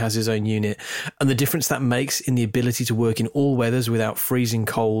also has his own unit, and the difference that makes in the ability to work in all weathers without freezing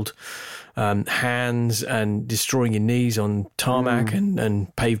cold hands and destroying your knees on tarmac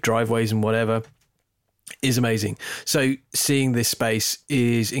and paved driveways and whatever is amazing. So seeing this space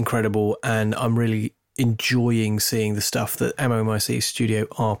is incredible, and I'm really enjoying seeing the stuff that Ammo NYC Studio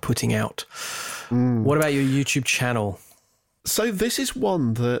are putting out. What about your YouTube channel? So this is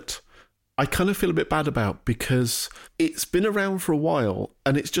one that I kind of feel a bit bad about, because it's been around for a while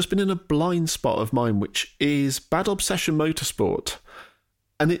and it's just been in a blind spot of mine, which is Bad Obsession Motorsport.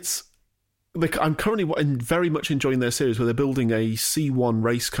 And I'm currently very much enjoying their series where they're building a C1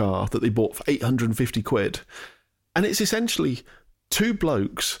 race car that they bought for 850 quid. And it's essentially two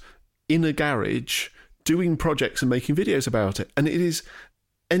blokes in a garage doing projects and making videos about it. And it is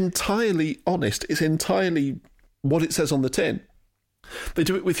entirely honest. It's entirely what it says on the tin. They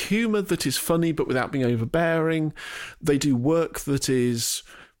do it with humour that is funny but without being overbearing. They do work that is,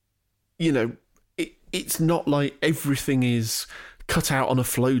 it's not like everything is cut out on a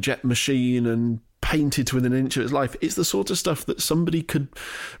flowjet machine and painted to within an inch of its life. It's the sort of stuff that somebody could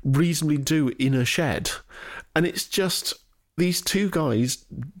reasonably do in a shed. And it's just these two guys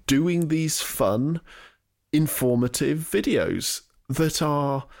doing these fun, informative videos that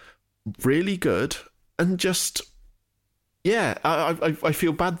are really good, and just I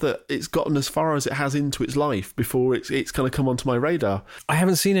feel bad that it's gotten as far as it has into its life before it's kind of come onto my radar. I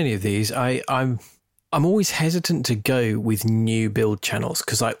haven't seen any of these. I'm I'm always hesitant to go with new build channels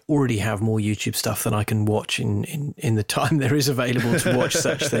because I already have more YouTube stuff than I can watch in the time there is available to watch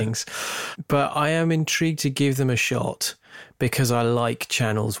such things. But I am intrigued to give them a shot because I like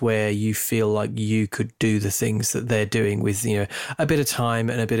channels where you feel like you could do the things that they're doing with, you know, a bit of time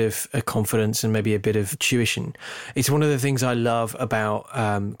and a bit of confidence and maybe a bit of tuition. It's one of the things I love about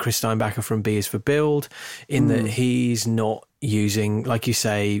Chris Steinbacher from B is for Build, in that he's not using, like you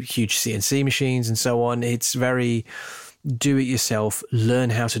say, huge CNC machines and so on. It's very do it yourself,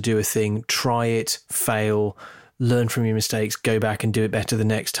 learn how to do a thing, try it, fail, learn from your mistakes, go back and do it better the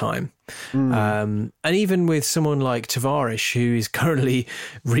next time. And even with someone like Tavarish, who is currently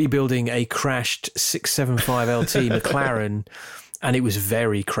rebuilding a crashed 675 LT McLaren, and it was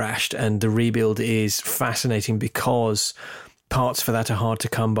very crashed, and the rebuild is fascinating because parts for that are hard to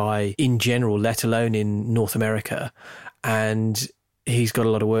come by in general, let alone in North America. And he's got a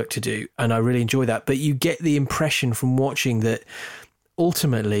lot of work to do, and I really enjoy that. But you get the impression from watching that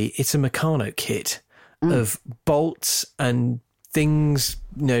ultimately it's a Meccano kit of bolts and things,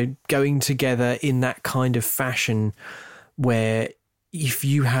 you know, going together in that kind of fashion where if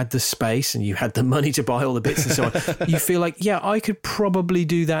you had the space and you had the money to buy all the bits and so on, you feel like, yeah, I could probably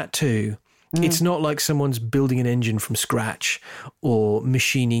do that too. It's not like someone's building an engine from scratch or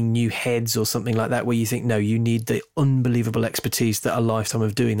machining new heads or something like that, where you think, no, you need the unbelievable expertise that a lifetime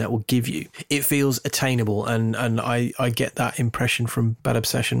of doing that will give you. It feels attainable, and I get that impression from Bad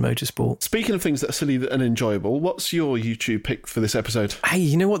Obsession Motorsport. Speaking of things that are silly and enjoyable, what's your YouTube pick for this episode? Hey,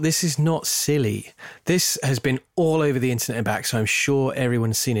 you know what? This is not silly. This has been all over the internet and back, so I'm sure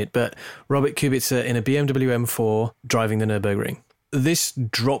everyone's seen it. But Robert Kubica in a BMW M4 driving the Nürburgring. This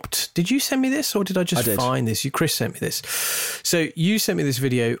dropped. Did you send me this, or did I just find this? Chris sent me this. So you sent me this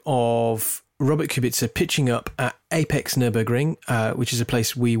video of Robert Kubica pitching up at Apex Nürburgring, which is a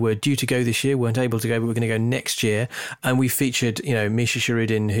place we were due to go this year, weren't able to go, but we're going to go next year. And we featured, you know, Misha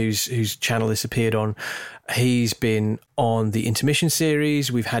Sharudin, whose channel this appeared on. He's been on the Intermission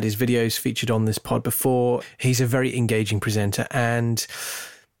series. We've had his videos featured on this pod before. He's a very engaging presenter, and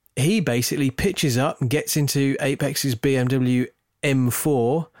he basically pitches up and gets into Apex's BMW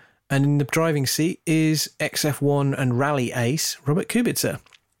M4, and in the driving seat is XF1 and rally ace Robert Kubica.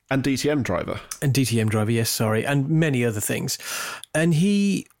 And DTM driver. And DTM driver, yes, sorry, and many other things. And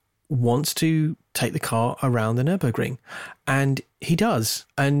he wants to take the car around the Nürburgring, and he does.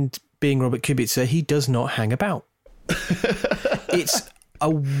 And being Robert Kubica, he does not hang about. It's a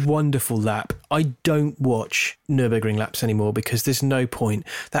wonderful lap. I don't watch Nürburgring laps anymore because there's no point.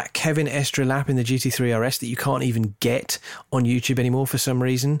 That Kevin Estre lap in the GT3 RS that you can't even get on YouTube anymore for some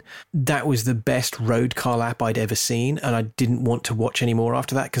reason, that was the best road car lap I'd ever seen, and I didn't want to watch anymore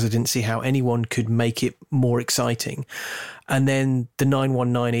after that because I didn't see how anyone could make it more exciting. And then the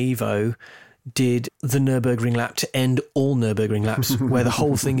 919 Evo did the Nürburgring lap to end all Nürburgring laps, where the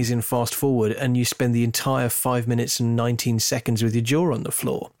whole thing is in fast forward and you spend the entire 5 minutes and 19 seconds with your jaw on the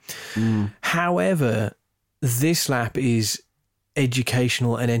floor. However, this lap is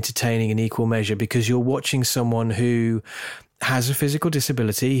educational and entertaining in equal measure because you're watching someone who has a physical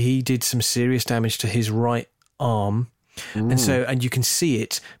disability. He did some serious damage to his right arm. And you can see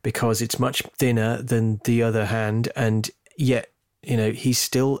it because it's much thinner than the other hand, and yet, you know, he's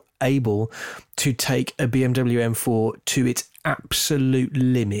still able to take a BMW M4 to its absolute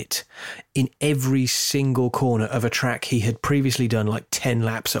limit in every single corner of a track he had previously done like 10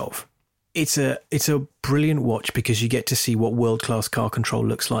 laps of. It's a brilliant watch because you get to see what world-class car control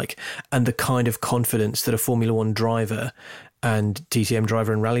looks like and the kind of confidence that a Formula One driver and DTM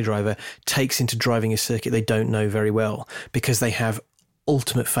driver and rally driver takes into driving a circuit they don't know very well because they have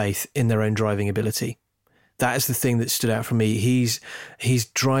ultimate faith in their own driving ability. That is the thing that stood out for me. He's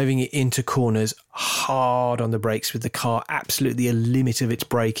driving it into corners hard on the brakes with the car absolutely a limit of its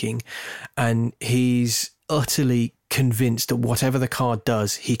braking. And he's utterly convinced that whatever the car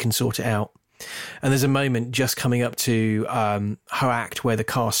does, he can sort it out. And there's a moment just coming up to Hoact where the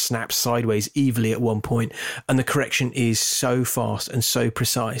car snaps sideways evilly at one point, and the correction is so fast and so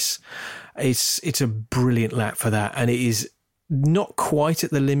precise. It's a brilliant lap for that, and it is not quite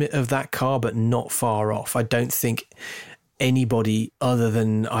at the limit of that car, but not far off. I don't think anybody other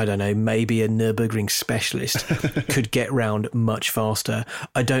than, I don't know, maybe a Nürburgring specialist could get round much faster.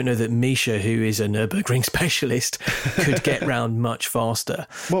 I don't know that Misha, who is a Nürburgring specialist, could get round much faster.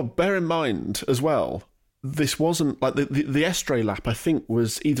 Well, bear in mind as well, this wasn't like the Estre lap, I think,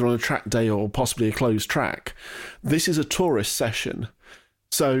 was either on a track day or possibly a closed track. This is a tourist session.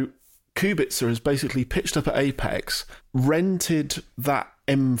 So Kubica has basically pitched up at Apex, rented that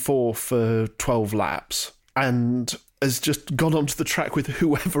M4 for 12 laps, and has just gone onto the track with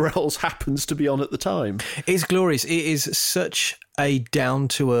whoever else happens to be on at the time. It's glorious. It is such a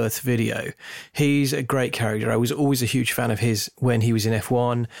down-to-earth video. He's a great character. I was always a huge fan of his when he was in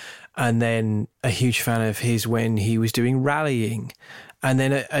F1, and then a huge fan of his when he was doing rallying, and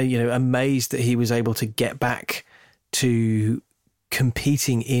then amazed that he was able to get back to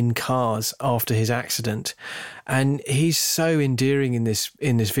competing in cars after his accident. And he's so endearing in this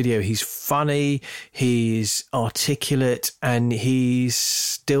video. He's funny, he's articulate, and he's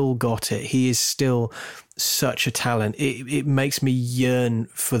still got it. He is still such a talent. It makes me yearn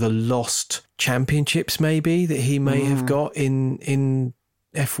for the lost championships maybe that he may have got in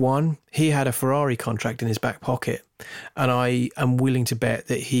F1. He had a Ferrari contract in his back pocket, and I am willing to bet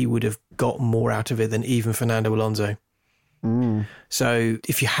that he would have got more out of it than even Fernando Alonso. So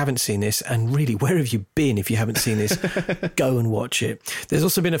if you haven't seen this, and really, where have you been if you haven't seen this, go and watch it. There's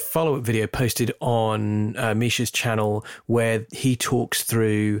also been a follow-up video posted on Misha's channel where he talks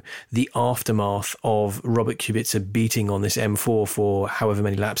through the aftermath of Robert Kubica beating on this M4 for however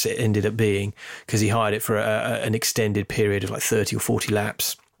many laps it ended up being, because he hired it for an extended period of like 30 or 40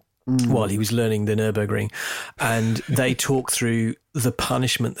 laps. While he was learning the Nürburgring. And they talk through the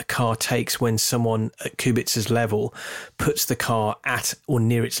punishment the car takes when someone at Kubica's level puts the car at or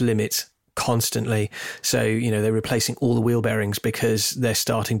near its limits constantly. So, they're replacing all the wheel bearings because they're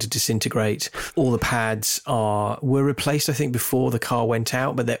starting to disintegrate. All the pads were replaced, I think, before the car went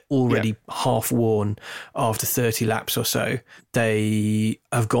out, but they're already half worn after 30 laps or so. They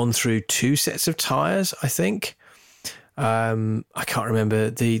have gone through 2 sets of tyres, I think. I can't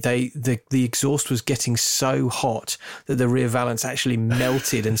remember. The exhaust was getting so hot that the rear valance actually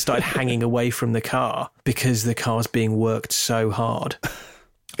melted and started hanging away from the car because the car's being worked so hard.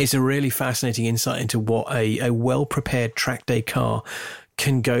 It's a really fascinating insight into what a well-prepared track day car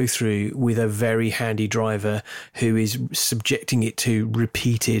can go through with a very handy driver who is subjecting it to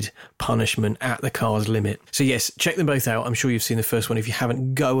repeated punishment at the car's limit. So yes, check them both out. I'm sure you've seen the first one. If you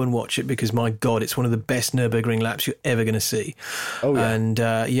haven't, go and watch it, because my God, it's one of the best Nürburgring laps you're ever going to see. Oh yeah. And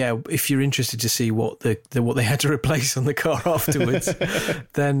if you're interested to see what they had to replace on the car afterwards,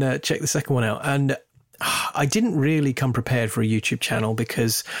 then check the second one out. And I didn't really come prepared for a YouTube channel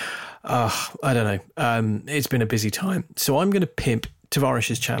because I don't know. It's been a busy time. So I'm going to pimp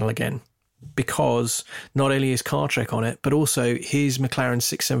Tavares's channel again, because not only is Car Trek on it, but also his McLaren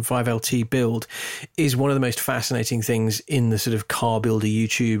 675 LT build is one of the most fascinating things in the sort of car builder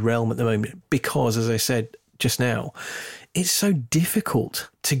YouTube realm at the moment, because, as I said just now, it's so difficult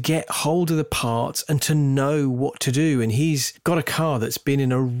to get hold of the parts and to know what to do. And he's got a car that's been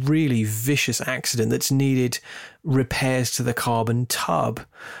in a really vicious accident that's needed repairs to the carbon tub,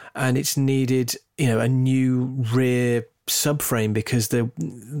 and it's needed, a new rear subframe because the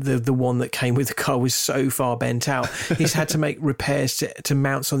one that came with the car was so far bent out. He's had to make repairs to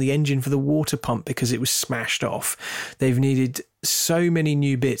mounts on the engine for the water pump because it was smashed off. They've needed so many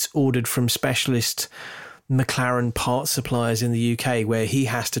new bits ordered from specialist McLaren parts suppliers in the UK, where he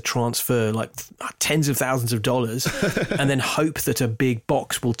has to transfer like tens of thousands of dollars and then hope that a big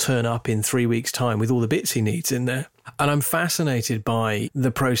box will turn up in 3 weeks' time with all the bits he needs in there. And I'm fascinated by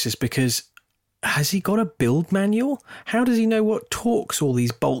the process because has he got a build manual? How does he know what torques all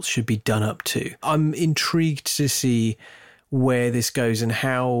these bolts should be done up to? I'm intrigued to see where this goes and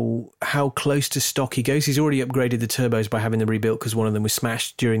how close to stock he goes. He's already upgraded the turbos by having them rebuilt because one of them was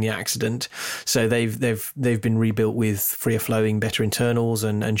smashed during the accident. So they've been rebuilt with freer flowing, better internals,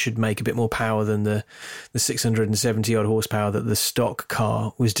 and should make a bit more power than the 670 odd horsepower that the stock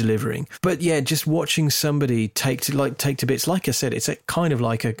car was delivering. But yeah, just watching somebody take to bits, like I said, it's a kind of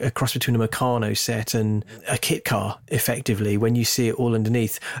like a cross between a Meccano set and a kit car, effectively, when you see it all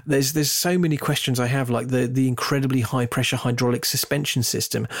underneath. There's so many questions I have, like the incredibly high pressure hydraulic suspension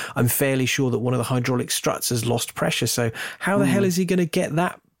system. I'm fairly sure that one of the hydraulic struts has lost pressure. So how the hell is he going to get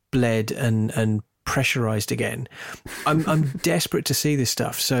that bled and pressurized again? I'm desperate to see this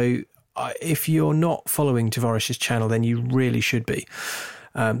stuff. So if you're not following Tavares's channel, then you really should be.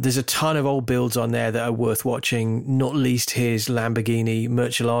 There's a ton of old builds on there that are worth watching, not least his Lamborghini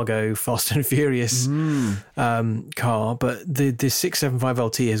Murcielago Fast and Furious car. But the 675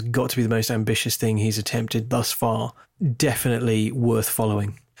 LT has got to be the most ambitious thing he's attempted thus far. Definitely worth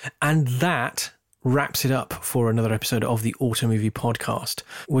following. And that wraps it up for another episode of the Automovie Podcast.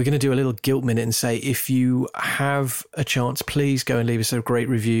 We're going to do a little guilt minute and say, if you have a chance, please go and leave us a great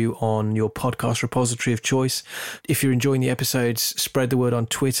review on your podcast repository of choice. If you're enjoying the episodes, spread the word on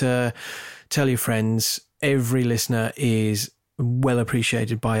Twitter, tell your friends. Every listener is well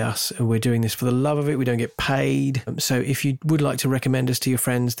appreciated by us. We're doing this for the love of it. We don't get paid. So if you would like to recommend us to your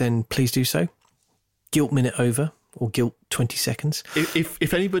friends, then please do so. Guilt minute over. or gilt 20 seconds.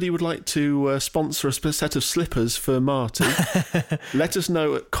 If anybody would like to sponsor a set of slippers for Marty, let us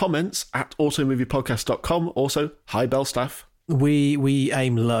know at comments@automoviepodcast.com. Also, hi Belstaff. We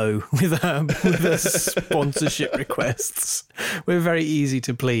aim low with the sponsorship requests. We're very easy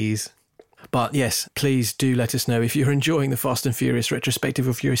to please. But yes, please do let us know if you're enjoying the Fast and Furious retrospective,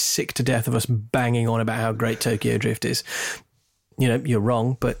 or if you're sick to death of us banging on about how great Tokyo Drift is. You know, you're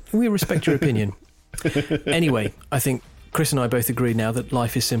wrong, but we respect your opinion. Anyway, I think Chris and I both agree now that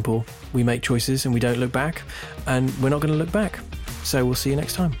life is simple. We make choices and we don't look back, and we're not going to look back. So we'll see you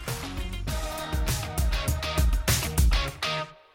next time.